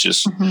Amazon, which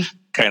is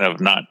kind of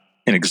not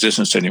in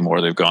existence anymore.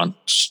 They've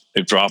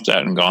dropped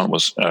that and gone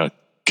with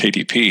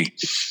KDP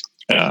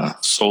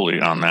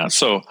solely on that.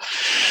 So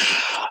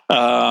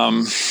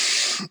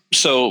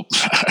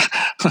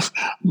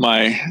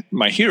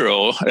my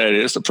hero, that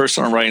is the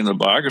person I'm writing the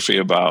biography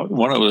about,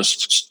 one of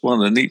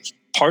the neat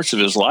parts of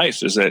his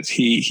life is that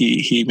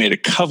he made a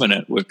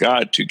covenant with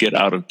God to get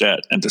out of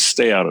debt and to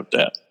stay out of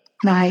debt.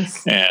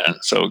 Nice. And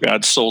so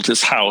God sold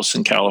his house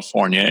in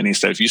California, and he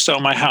said, if you sell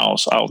my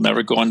house, I'll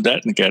never go in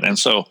debt again. And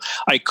so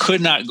I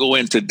could not go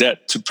into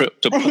debt to print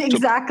the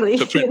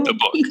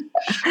book.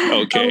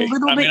 Okay.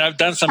 I mean, I've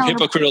done some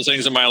hypocritical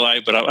things in my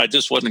life, but I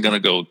just wasn't going to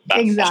go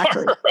that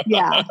far.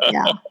 Yeah.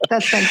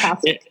 That's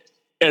fantastic.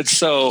 And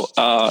so,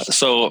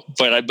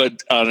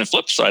 but on the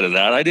flip side of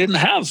that, I didn't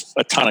have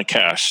a ton of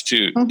cash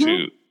to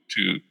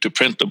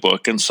print the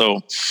book. And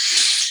so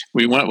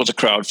we went with a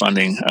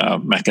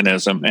crowdfunding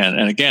mechanism.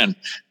 And again,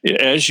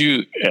 as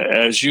you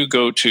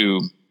go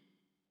to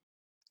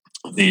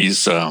these,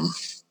 so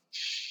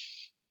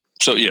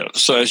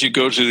as you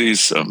go to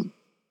these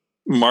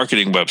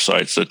marketing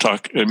websites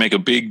that make a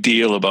big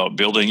deal about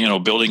building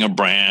a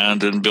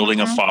brand and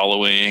building a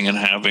following and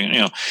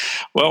having,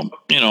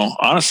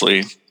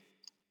 honestly,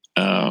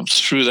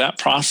 through that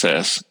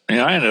process,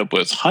 I ended up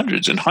with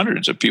hundreds and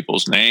hundreds of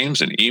people's names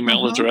and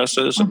email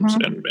addresses and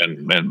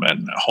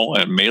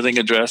mailing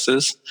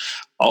addresses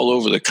all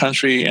over the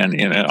country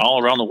and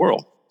all around the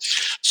world.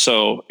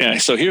 So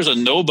here's a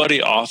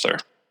nobody author.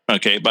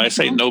 Okay, but I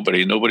say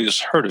nobody's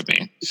heard of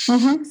me.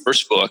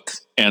 First book,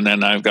 and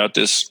then I've got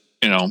this,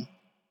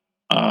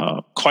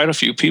 quite a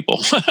few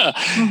people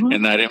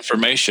in that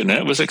information. And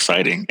it was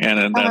exciting,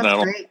 and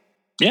that'll. Great.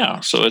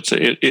 Yeah, so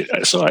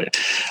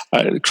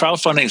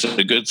crowdfunding is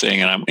a good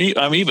thing, and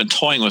I'm even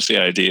toying with the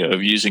idea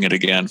of using it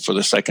again for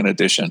the second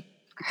edition.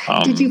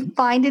 Did you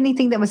find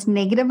anything that was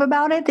negative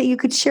about it that you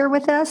could share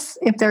with us,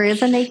 if there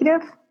is a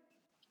negative?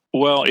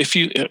 Well,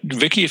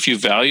 Vicki, if you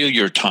value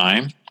your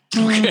time,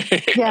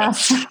 Okay.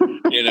 Yes.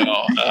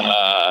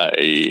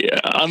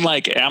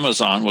 Unlike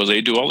Amazon, where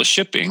they do all the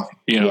shipping,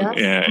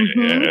 Yes.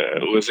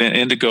 within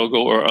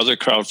Indiegogo or other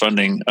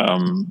crowdfunding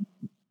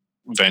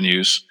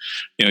venues,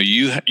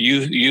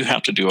 you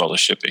have to do all the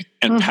shipping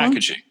and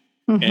packaging.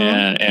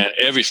 And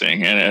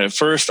everything. And at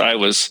first I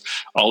was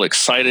all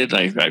excited.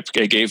 I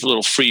gave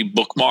little free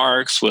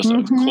bookmarks with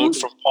a quote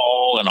from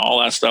Paul and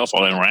all that stuff.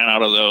 Well, I ran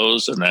out of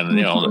those. And then,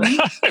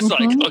 it's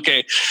like,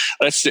 okay,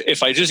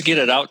 if I just get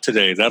it out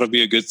today, that'll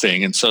be a good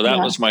thing. And so that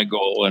was my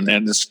goal. And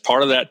this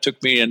part of that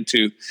took me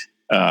into,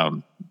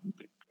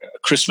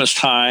 Christmas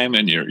time,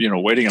 and you're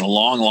waiting in a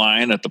long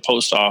line at the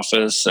post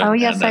office.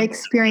 And, I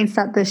experienced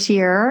that this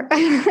year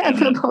at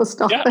the post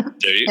office.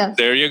 Yeah,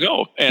 there you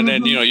go. And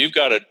then you've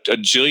got a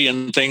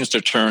jillion things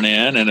to turn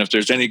in, and if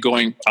there's any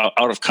going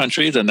out of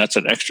country, then that's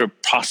an extra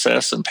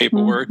process and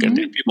paperwork, and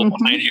people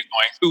behind you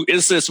going, "Who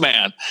is this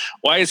man?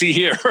 Why is he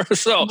here?"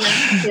 So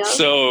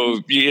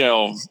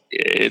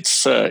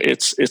it's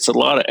a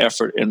lot of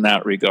effort in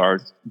that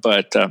regard,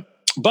 but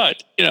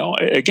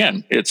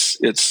again, it's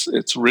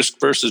risk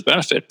versus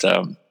benefit.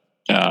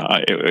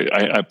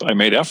 I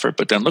made effort,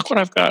 but then look what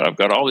I've got. I've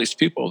got all these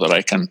people that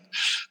I can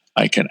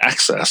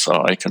access.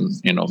 So I can,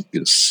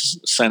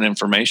 send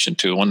information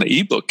to. When the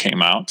ebook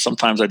came out,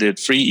 sometimes I did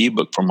free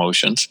ebook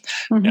promotions,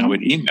 and I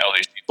would email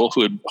these people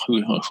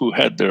who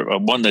had their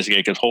one that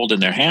they could hold in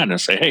their hand and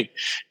say, "Hey,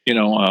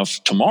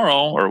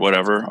 tomorrow or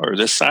whatever, or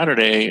this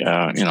Saturday,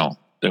 there'll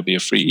be a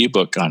free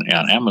ebook on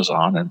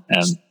Amazon,"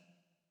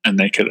 and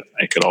they could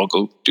all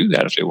go do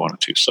that if they wanted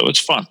to. So it's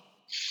fun.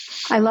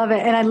 I love it.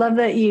 And I love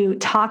that you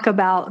talk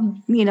about,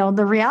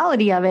 the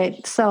reality of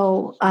it.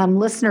 So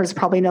listeners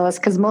probably know this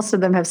because most of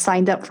them have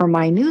signed up for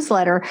my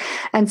newsletter.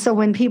 And so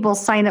when people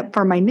sign up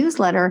for my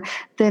newsletter,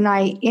 then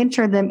I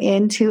enter them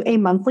into a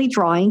monthly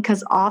drawing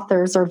because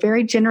authors are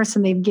very generous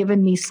and they've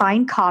given me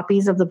signed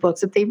copies of the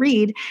books that they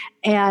read.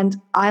 And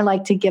I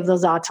like to give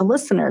those out to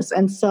listeners.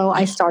 And so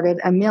I started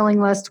a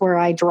mailing list where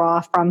I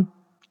draw from.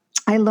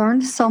 I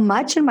learned so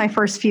much in my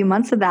first few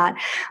months of that.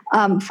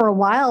 For a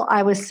while,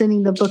 I was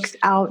sending the books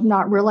out,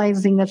 not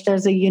realizing that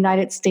there's a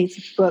United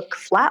States book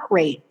flat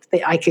rate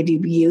that I could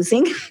be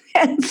using.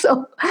 And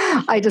so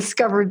I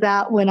discovered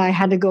that when I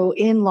had to go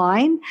in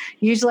line.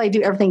 Usually I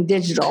do everything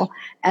digital.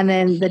 And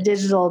then the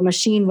digital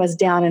machine was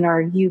down in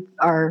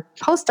our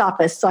post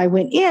office. So I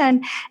went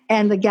in,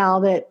 and the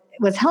gal that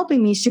was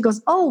helping me, she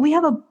goes, "Oh, we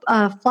have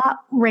a flat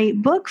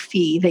rate book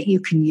fee that you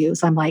can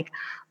use." I'm like,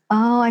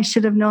 "Oh, I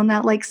should have known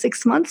that like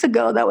 6 months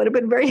ago. That would have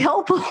been very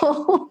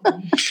helpful."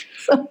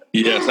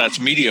 Yes, that's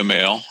Media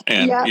Mail,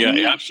 and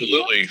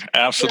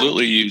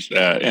absolutely use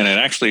that. And it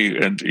actually,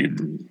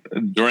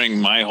 during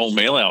my whole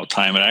mail out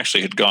time, it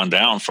actually had gone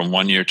down from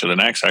one year to the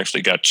next.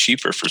 Actually, got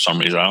cheaper for some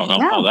reason. I don't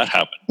know how that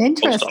happened.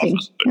 Interesting.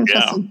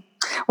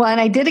 Well, and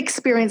I did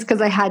experience,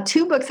 because I had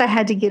 2 books I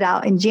had to get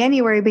out in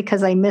January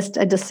because I missed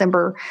a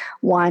December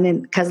one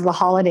and because of the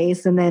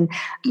holidays. And then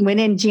went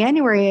in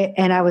January,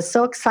 and I was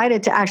so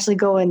excited to actually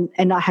go and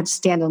not have to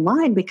stand in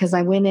line, because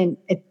I went in,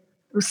 it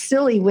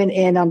silly went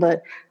in on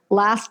the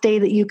last day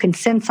that you can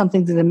send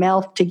something to the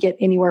mail to get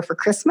anywhere for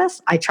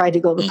Christmas. I tried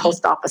to go to the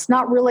post office,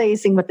 not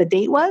realizing what the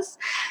date was.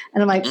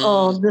 And I'm like,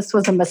 oh, this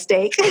was a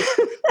mistake.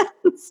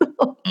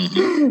 So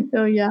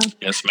yeah.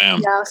 Yes,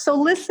 ma'am. Yeah. So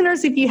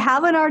listeners, if you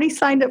haven't already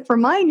signed up for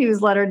my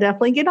newsletter,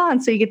 definitely get on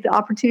so you get the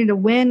opportunity to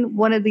win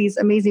one of these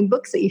amazing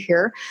books that you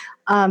hear.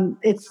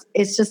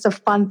 It's just a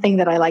fun thing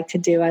that I like to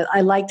do.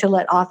 I like to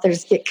let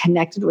authors get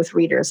connected with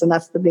readers, and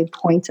that's the big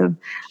point of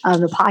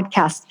the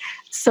podcast.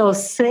 So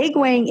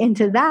segueing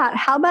into that,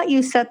 how about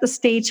you set the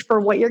stage for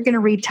what you're going to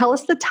read? Tell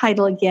us the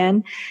title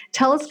again.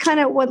 Tell us kind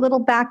of what little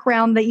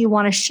background that you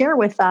want to share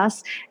with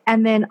us.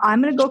 And then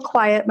I'm going to go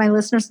quiet. My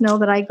listeners know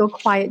that I go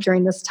quiet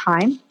during this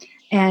time,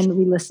 and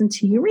we listen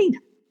to you read.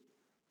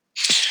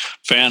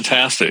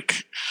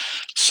 Fantastic.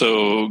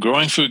 So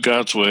Growing Food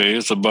God's Way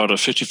is about a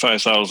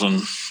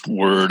 55,000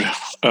 word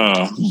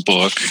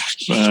book.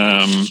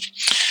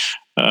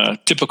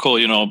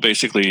 Typical,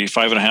 basically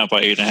 5.5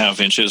 by 8.5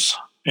 inches.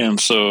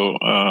 And so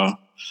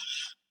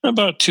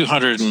about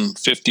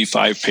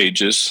 255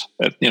 pages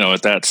at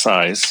that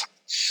size.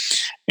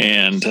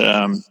 And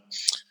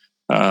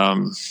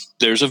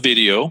there's a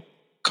video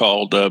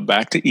called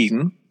Back to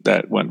Eden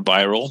that went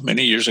viral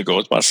many years ago.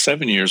 It's about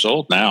 7 years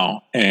old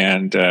now.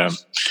 And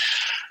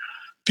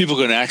people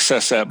can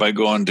access that by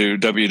going to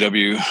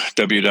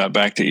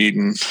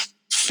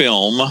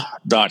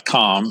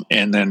www.backtoedenfilm.com,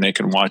 and then they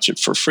can watch it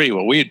for free.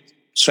 Well, a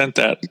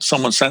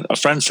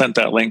friend sent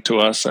that link to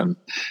us, and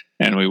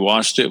we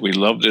watched it. We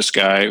loved this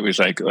guy. We was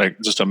like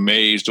just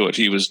amazed what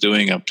he was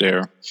doing up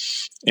there.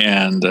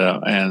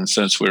 And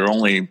since we were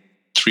only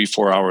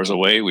 3-4 hours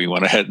away, we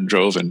went ahead and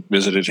drove and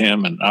visited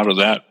him. And out of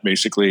that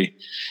basically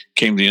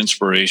came the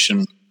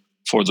inspiration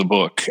for the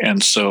book.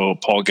 And so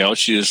Paul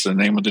Gauchi is the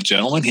name of the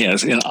gentleman. He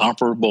has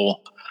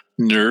inoperable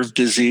nerve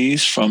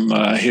disease from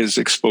his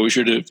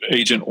exposure to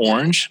Agent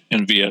Orange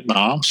in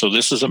Vietnam. So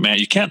this is a man,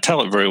 you can't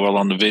tell it very well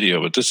on the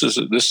video, but this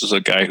is a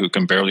guy who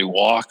can barely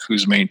walk,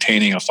 who's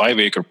maintaining a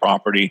 5-acre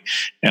property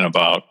and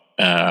about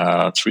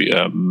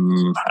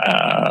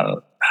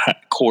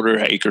quarter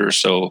acre or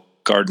so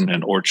garden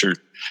and orchard,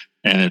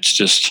 and it's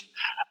just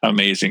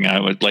amazing. I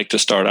would like to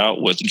start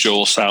out with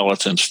Joel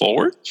Salatin's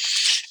foreword,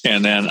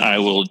 and then I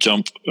will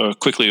jump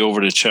quickly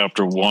over to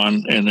chapter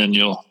 1, and then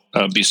you'll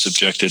be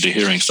subjected to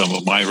hearing some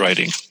of my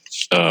writing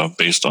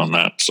based on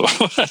that. So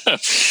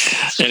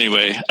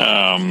anyway,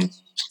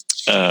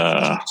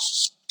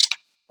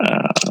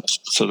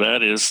 so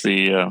that is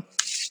the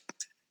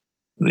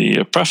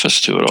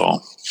preface to it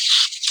all.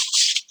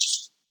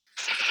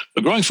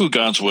 The Growing Food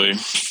God's Way,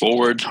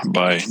 foreword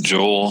by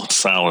Joel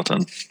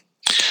Salatin.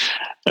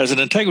 As an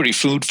integrity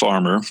food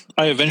farmer,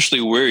 I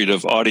eventually worried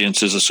of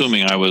audiences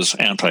assuming I was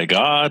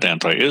anti-God,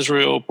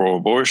 anti-Israel,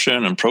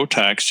 pro-abortion, and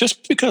pro-tax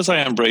just because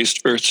I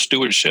embraced earth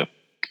stewardship.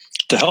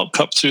 To help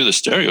cut through the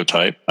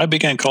stereotype, I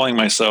began calling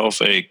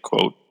myself a,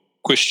 quote,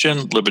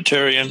 Christian,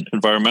 libertarian,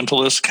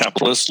 environmentalist,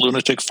 capitalist,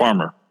 lunatic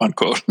farmer,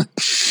 unquote.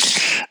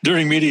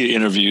 During media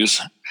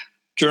interviews,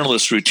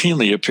 journalists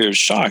routinely appeared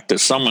shocked that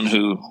someone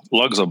who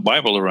lugs a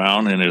Bible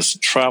around in his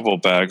travel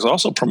bags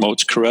also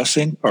promotes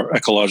caressing our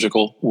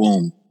ecological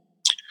womb.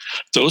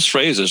 Those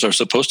phrases are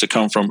supposed to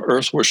come from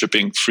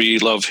earth-worshipping free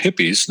love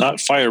hippies, not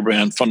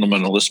firebrand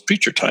fundamentalist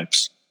preacher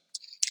types.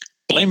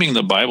 Blaming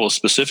the Bible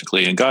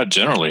specifically and God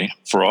generally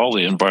for all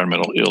the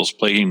environmental ills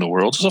plaguing the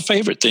world is a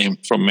favorite theme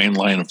from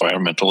mainline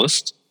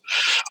environmentalists.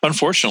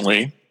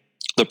 Unfortunately,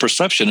 the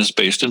perception is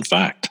based in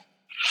fact.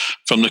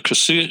 From the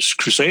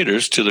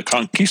Crusaders to the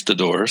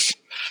conquistadors,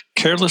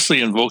 carelessly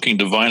invoking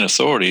divine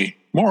authority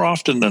more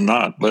often than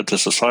not led to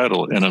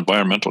societal and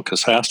environmental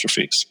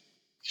catastrophes.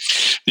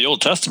 The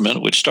Old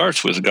Testament, which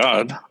starts with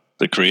God,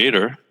 the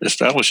Creator,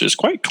 establishes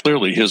quite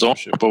clearly his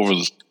ownership over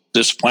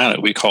this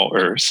planet we call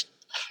Earth.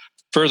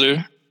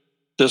 Further,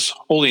 this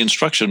holy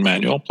instruction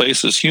manual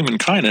places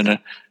humankind in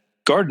a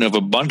garden of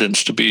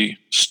abundance to be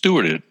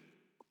stewarded,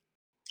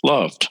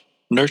 loved,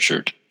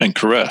 nurtured, and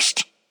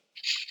caressed.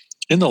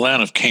 In the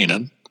land of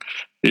Canaan,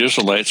 the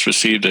Israelites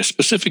received a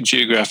specific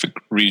geographic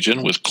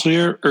region with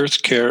clear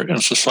earth care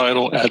and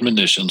societal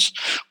admonitions,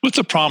 with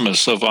the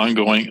promise of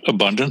ongoing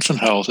abundance and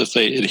health if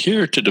they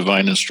adhered to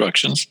divine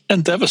instructions,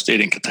 and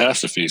devastating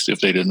catastrophes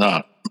if they did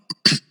not.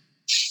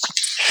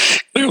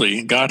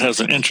 Clearly, God has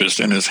an interest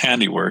in his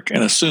handiwork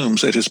and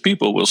assumes that his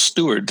people will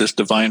steward this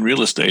divine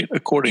real estate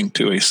according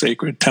to a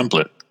sacred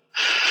template.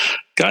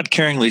 God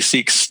caringly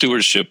seeks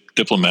stewardship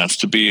diplomats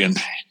to be in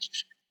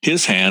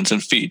his hands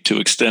and feet to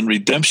extend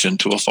redemption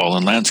to a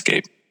fallen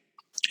landscape.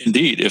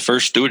 Indeed, if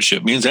earth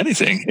stewardship means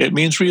anything, it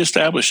means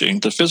reestablishing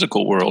the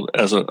physical world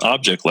as an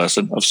object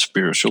lesson of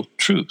spiritual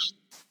truth.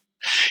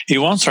 He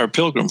wants our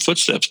pilgrim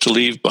footsteps to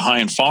leave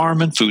behind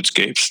farm and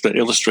foodscapes that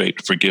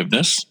illustrate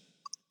forgiveness,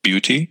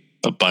 beauty,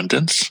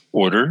 abundance,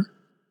 order,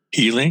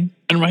 healing,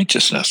 and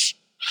righteousness.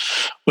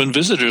 When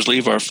visitors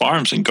leave our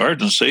farms and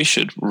gardens, they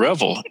should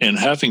revel in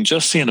having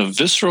just seen a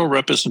visceral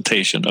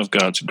representation of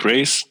God's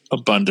grace,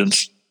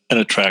 abundance, and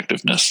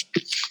attractiveness.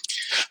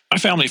 My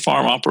family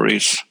farm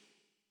operates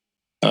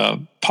a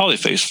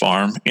polyface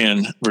farm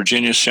in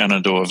Virginia's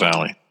Shenandoah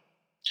Valley.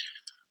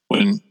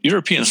 When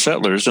European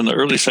settlers in the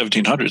early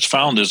 1700s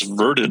found this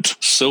verdant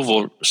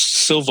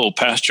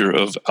silvopasture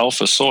of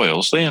alpha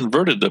soils, they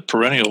inverted the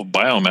perennial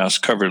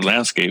biomass-covered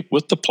landscape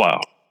with the plow.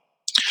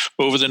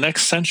 Over the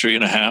next century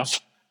and a half,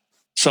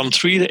 some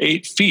 3 to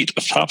 8 feet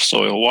of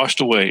topsoil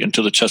washed away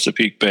into the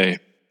Chesapeake Bay.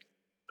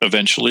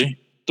 Eventually,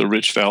 the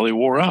rich valley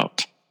wore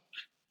out.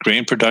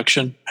 Grain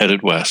production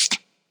headed west.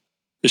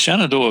 The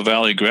Shenandoah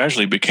Valley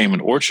gradually became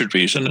an orchard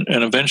region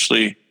and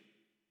eventually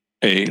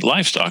a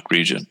livestock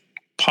region.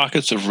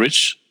 Pockets of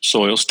rich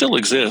soil still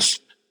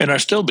exist and are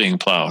still being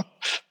plowed,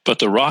 but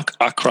the rock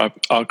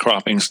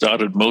outcroppings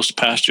dotted most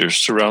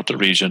pastures throughout the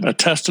region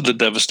attest to the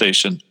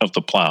devastation of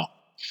the plow.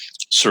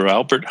 Sir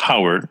Albert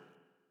Howard,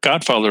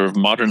 godfather of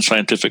modern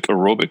scientific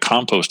aerobic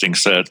composting,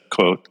 said,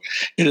 quote,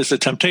 "It is the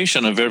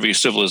temptation of every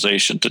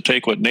civilization to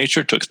take what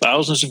nature took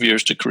thousands of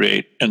years to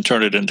create and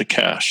turn it into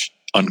cash,"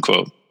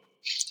 unquote.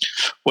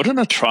 What an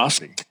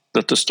atrocity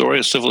that the story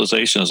of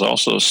civilization is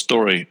also a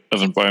story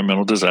of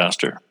environmental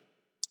disaster.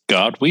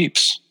 God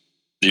weeps,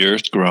 the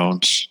earth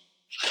groans.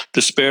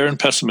 Despair and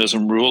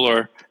pessimism rule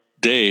our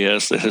day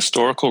as the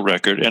historical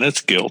record and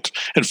its guilt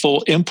and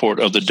full import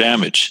of the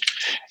damage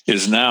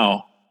is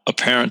now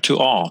apparent to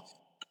all.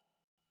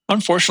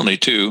 Unfortunately,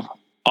 too,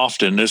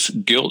 often this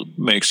guilt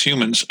makes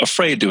humans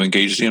afraid to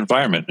engage the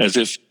environment, as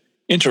if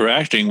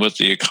interacting with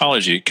the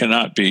ecology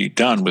cannot be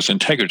done with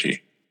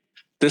integrity.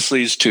 This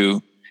leads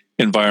to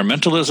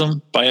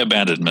environmentalism by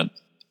abandonment,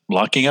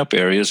 locking up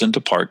areas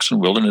into parks and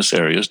wilderness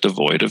areas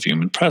devoid of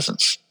human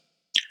presence.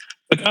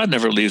 But God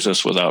never leaves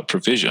us without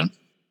provision.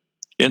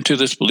 Into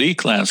this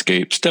bleak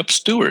landscape step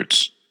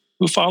stewards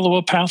who follow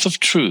a path of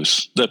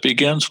truth that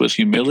begins with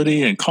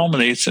humility and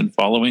culminates in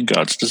following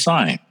God's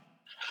design.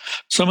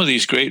 Some of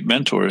these great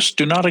mentors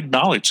do not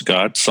acknowledge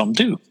God, some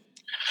do.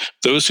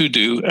 Those who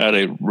do add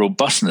a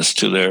robustness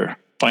to their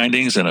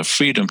findings and a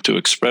freedom to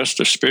express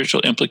their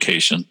spiritual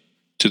implication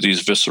to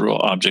these visceral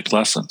object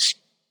lessons.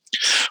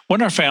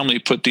 When our family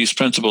put these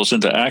principles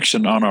into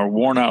action on our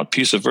worn-out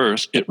piece of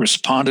earth, it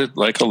responded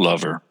like a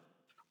lover.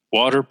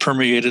 Water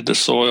permeated the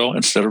soil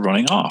instead of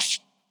running off.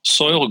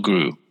 Soil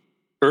grew.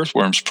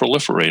 Earthworms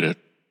proliferated.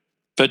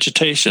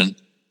 Vegetation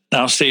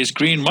now stays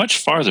green much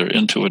farther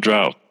into a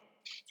drought.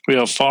 We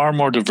have far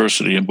more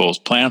diversity in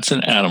both plants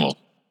and animals.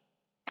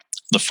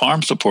 The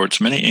farm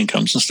supports many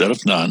incomes instead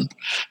of none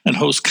and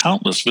hosts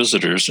countless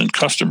visitors and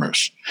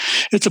customers.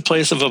 It's a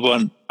place of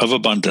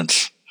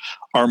abundance.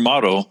 Our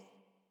motto,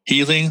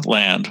 healing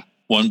land,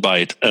 one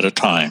bite at a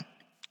time.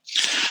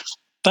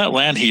 That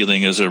land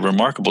healing is a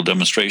remarkable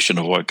demonstration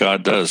of what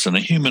God does in the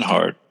human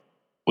heart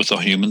with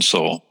a human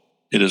soul.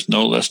 It is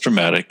no less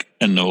dramatic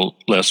and no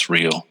less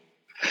real.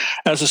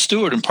 As a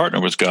steward and partner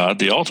with God,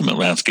 the ultimate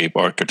landscape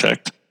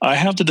architect, I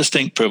have the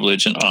distinct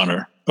privilege and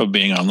honor of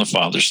being on the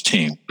Father's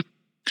team.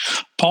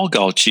 Paul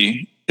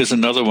Gauci is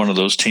another one of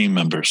those team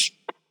members.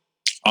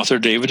 Author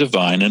David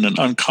Devine, in an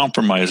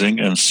uncompromising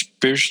and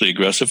spiritually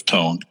aggressive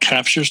tone,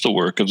 captures the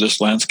work of this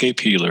landscape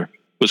healer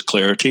with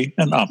clarity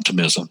and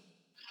optimism.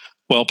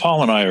 Well,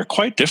 Paul and I are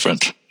quite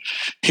different.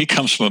 He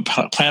comes from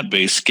a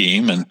plant-based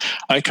scheme, and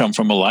I come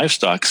from a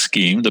livestock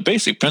scheme. The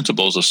basic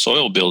principles of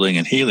soil building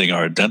and healing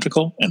are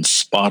identical and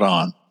spot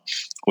on.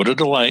 What a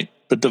delight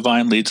that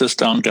Devine leads us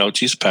down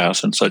Gauci's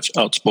path, and such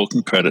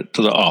outspoken credit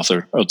to the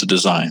author of the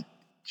design.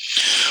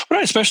 What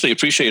I especially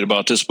appreciate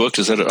about this book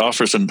is that it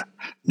offers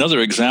another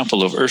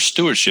example of earth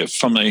stewardship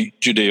from a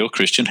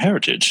Judeo-Christian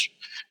heritage.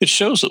 It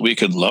shows that we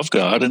can love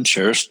God and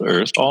cherish the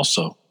earth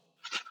also.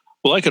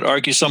 Well, I could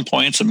argue some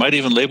points and might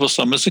even label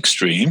some as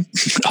extreme.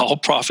 All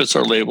prophets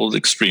are labeled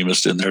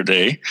extremists in their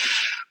day.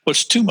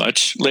 What's too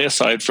much, lay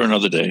aside for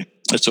another day.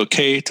 It's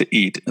okay to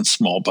eat in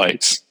small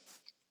bites.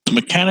 The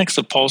mechanics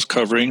of Paul's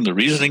covering, the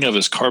reasoning of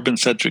his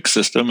carbon-centric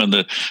system, and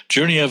the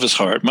journey of his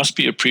heart must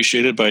be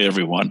appreciated by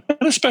everyone,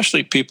 and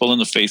especially people in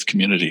the faith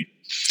community.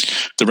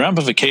 The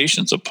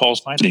ramifications of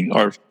Paul's finding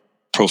are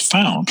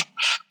profound.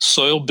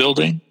 Soil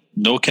building,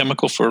 no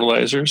chemical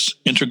fertilizers,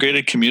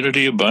 integrated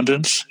community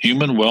abundance,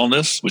 human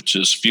wellness, which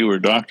is fewer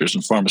doctors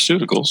and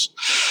pharmaceuticals,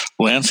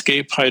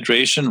 landscape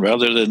hydration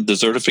rather than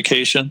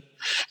desertification.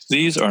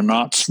 These are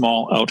not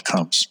small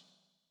outcomes.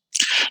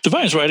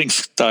 Devine's writing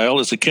style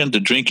is akin to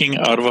drinking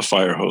out of a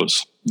fire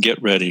hose.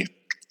 Get ready.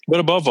 But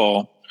above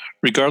all,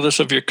 regardless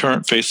of your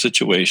current faith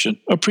situation,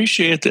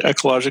 appreciate the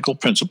ecological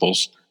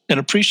principles and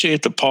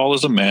appreciate that Paul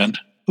is a man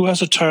who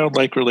has a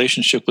childlike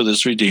relationship with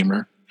his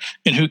Redeemer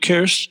and who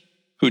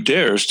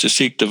dares to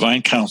seek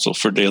divine counsel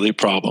for daily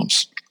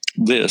problems.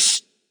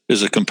 This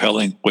is a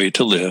compelling way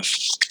to live.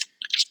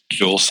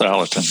 Joel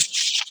Salatin.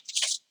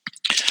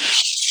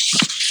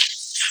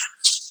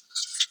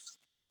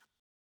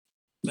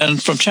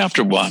 And from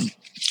chapter 1,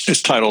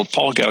 it's titled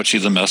Paul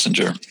Gauci the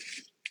Messenger.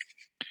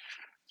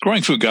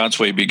 Growing Food God's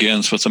Way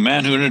begins with a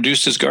man who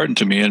introduced his garden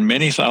to me and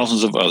many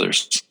thousands of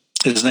others.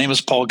 His name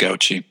is Paul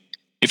Gauci.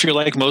 If you're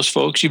like most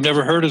folks, you've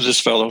never heard of this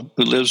fellow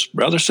who lives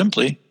rather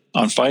simply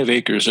on 5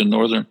 acres in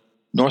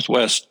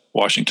northwest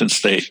Washington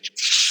state.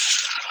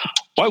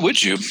 Why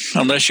would you,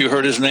 unless you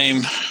heard his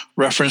name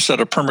referenced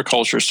at a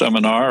permaculture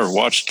seminar or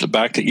watched the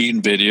Back to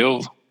Eden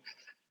video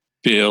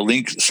via a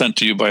link sent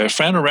to you by a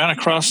friend, or ran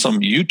across some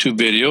YouTube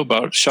video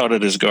about shot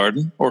at his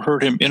garden, or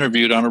heard him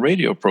interviewed on a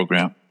radio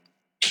program.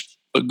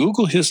 But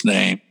Google his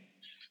name,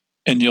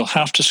 and you'll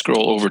have to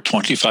scroll over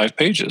 25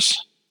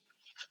 pages.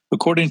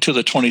 According to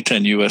the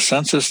 2010 U.S.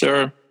 Census, there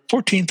are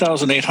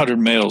 14,800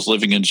 males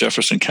living in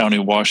Jefferson County,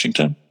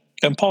 Washington,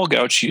 and Paul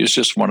Gauci is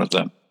just one of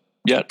them.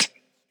 Yet,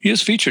 he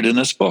is featured in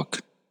this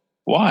book.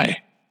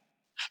 Why?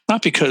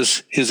 Not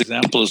because his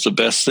example is the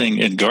best thing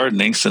in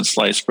gardening since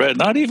sliced bread,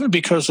 not even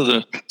because of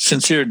the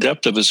sincere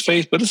depth of his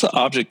faith, but as the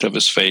object of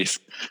his faith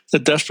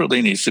that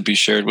desperately needs to be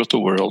shared with the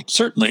world,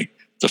 certainly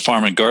the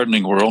farm and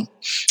gardening world,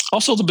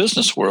 also the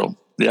business world,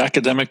 the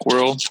academic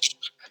world,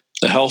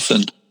 the health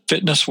and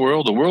fitness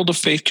world, the world of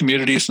faith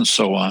communities, and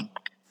so on.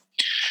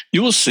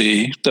 You will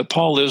see that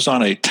Paul lives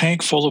on a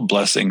tank full of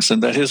blessings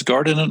and that his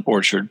garden and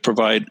orchard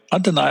provide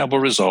undeniable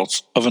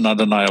results of an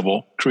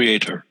undeniable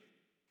creator.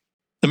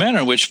 The manner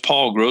in which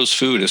Paul grows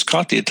food has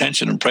caught the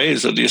attention and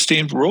praise of the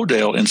esteemed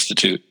Rodale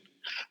Institute.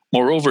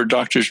 Moreover,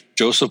 Dr.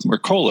 Joseph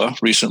Mercola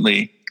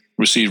recently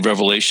received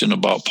revelation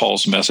about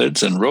Paul's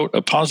methods and wrote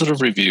a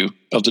positive review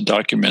of the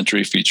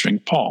documentary featuring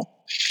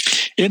Paul.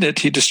 In it,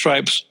 he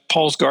describes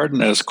Paul's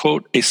garden as,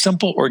 quote, a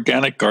simple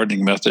organic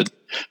gardening method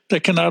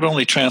that can not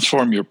only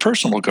transform your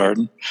personal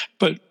garden,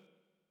 but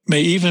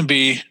may even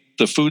be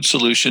the food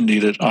solution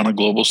needed on a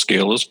global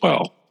scale as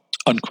well,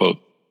 unquote.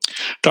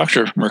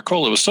 Dr.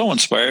 Mercola was so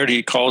inspired,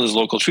 he called his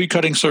local tree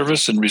cutting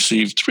service and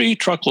received 3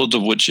 truckloads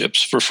of wood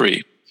chips for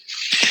free.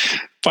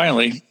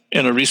 Finally,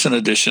 in a recent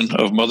edition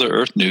of Mother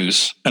Earth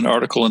News, an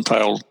article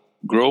entitled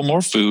Grow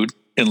More Food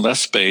in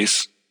Less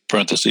Space,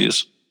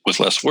 parentheses,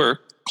 with less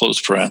work,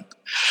 close paren,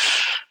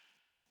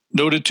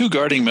 noted 2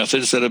 gardening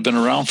methods that have been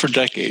around for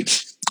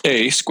decades.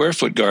 A, square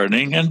foot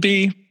gardening, and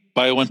B,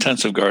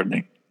 biointensive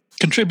gardening.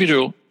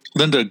 Contributor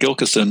Linda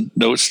Gilkison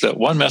notes that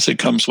one method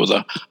comes with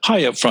a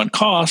high upfront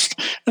cost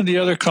and the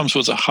other comes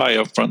with a high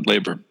upfront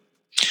labor.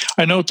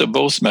 I note that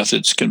both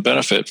methods can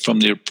benefit from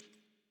the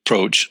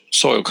approach,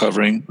 soil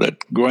covering, that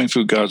Growing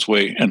Food God's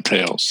Way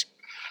entails.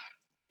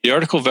 The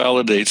article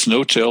validates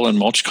no-till and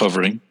mulch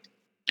covering.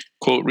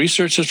 Quote,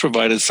 research has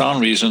provided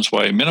sound reasons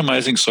why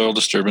minimizing soil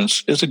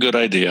disturbance is a good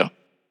idea.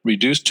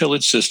 Reduced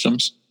tillage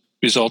systems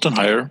result in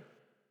higher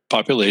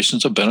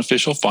populations of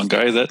beneficial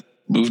fungi that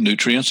move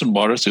nutrients and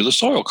water through the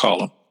soil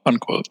column,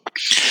 unquote.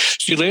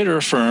 She later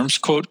affirms,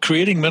 quote,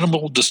 creating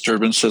minimal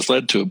disturbance has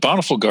led to a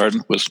bountiful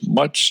garden with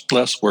much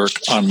less work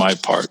on my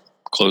part,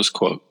 close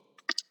quote.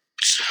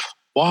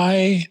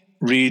 Why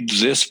read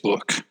this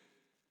book?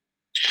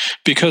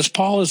 Because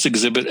Paul is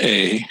Exhibit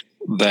A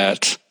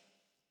that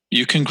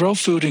you can grow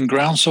food in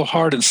ground so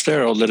hard and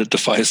sterile that it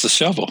defies the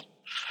shovel.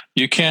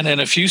 You can, in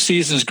a few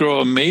seasons, grow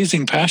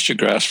amazing pasture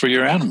grass for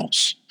your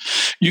animals.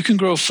 You can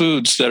grow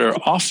foods that are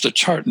off the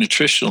chart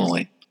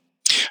nutritionally.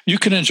 You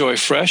can enjoy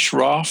fresh,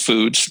 raw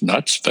foods,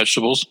 nuts,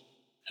 vegetables,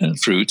 and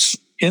fruits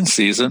in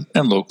season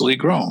and locally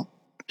grown.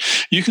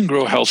 You can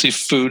grow healthy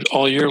food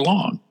all year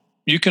long.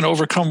 You can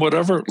overcome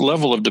whatever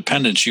level of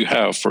dependence you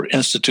have for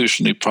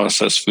institutionally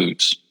processed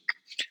foods.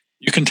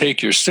 You can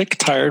take your sick,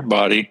 tired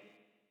body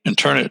and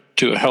turn it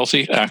to a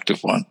healthy,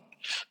 active one.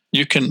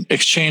 You can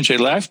exchange a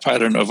life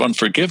pattern of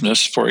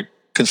unforgiveness for a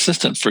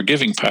consistent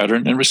forgiving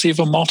pattern and receive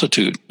a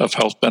multitude of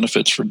health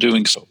benefits for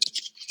doing so.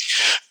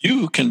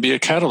 You can be a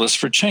catalyst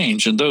for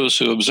change in those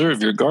who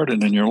observe your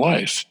garden and your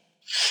life.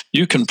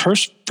 You can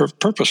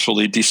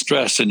purposefully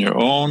de-stress in your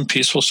own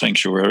peaceful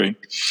sanctuary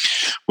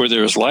where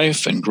there is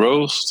life and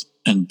growth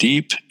and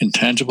deep,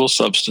 intangible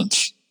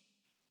substance.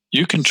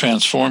 You can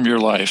transform your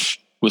life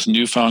with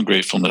newfound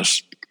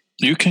gratefulness.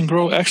 You can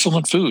grow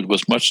excellent food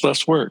with much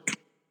less work.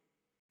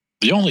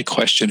 The only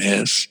question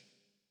is,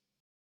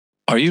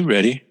 are you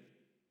ready?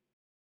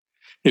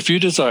 If you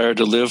desire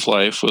to live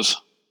life with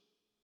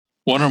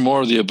one or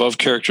more of the above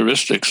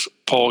characteristics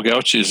Paul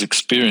Gauci is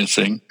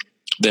experiencing,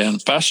 then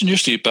fasten your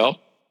seatbelt,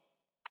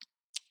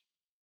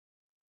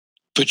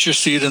 put your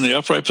seat in the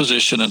upright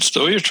position, and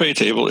stow your tray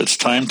table. It's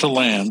time to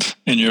land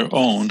in your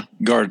own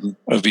Garden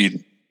of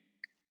Eden.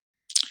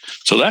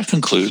 So that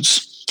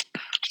concludes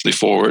the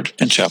foreword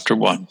in chapter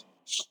 1.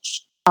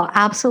 Oh,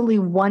 absolutely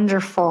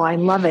wonderful. I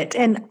love it.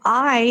 And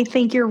I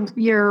think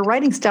your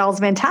writing style is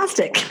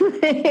fantastic.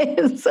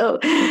 so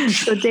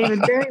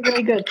David, very,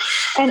 very good.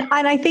 And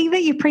I think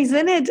that you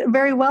presented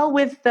very well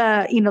with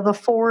the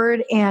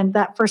foreword and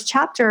that first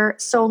chapter.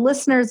 So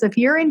listeners, if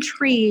you're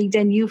intrigued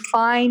and you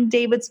find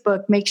David's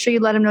book, make sure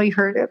you let him know you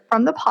heard it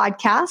from the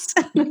podcast,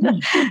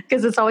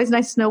 because it's always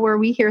nice to know where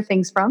we hear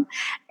things from.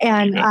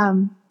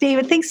 And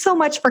David, thanks so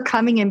much for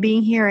coming and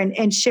being here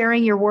and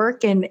sharing your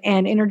work and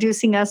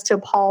introducing us to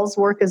Paul's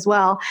work as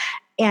well.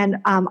 And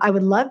I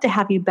would love to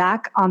have you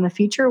back on the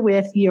future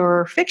with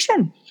your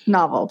fiction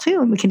novel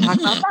too, and we can talk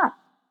about that.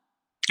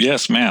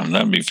 Yes, ma'am.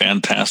 That'd be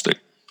fantastic.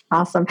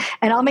 Awesome.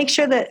 And I'll make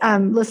sure that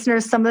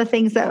listeners, some of the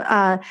things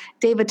that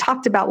David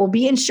talked about will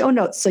be in show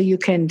notes so you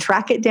can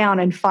track it down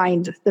and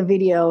find the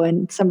video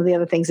and some of the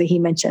other things that he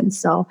mentioned.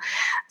 So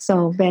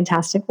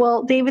fantastic.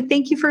 Well, David,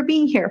 thank you for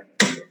being here.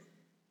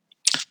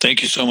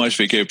 Thank you so much,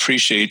 Vicki. I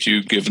appreciate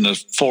you giving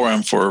us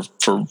forum for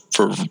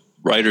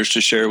writers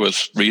to share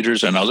with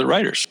readers and other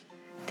writers.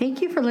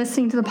 Thank you for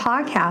listening to the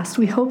podcast.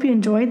 We hope you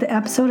enjoyed the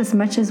episode as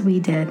much as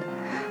we did.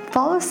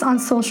 Follow us on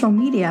social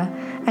media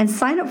and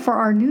sign up for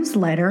our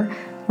newsletter,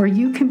 where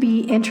you can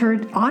be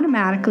entered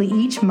automatically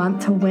each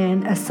month to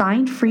win a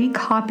signed free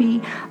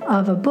copy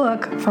of a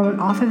book from an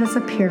author that's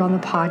appeared on the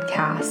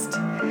podcast.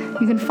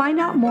 You can find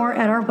out more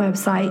at our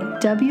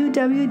website,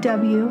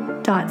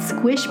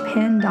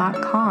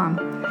 www.squishpen.com.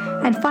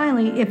 And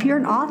finally, if you're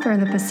an author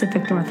in the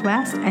Pacific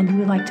Northwest and you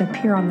would like to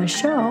appear on the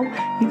show,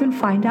 you can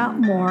find out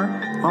more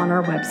on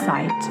our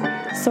website.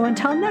 So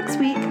until next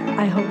week,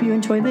 I hope you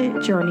enjoy the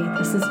journey.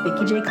 This is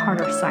Vicki J.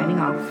 Carter signing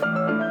off.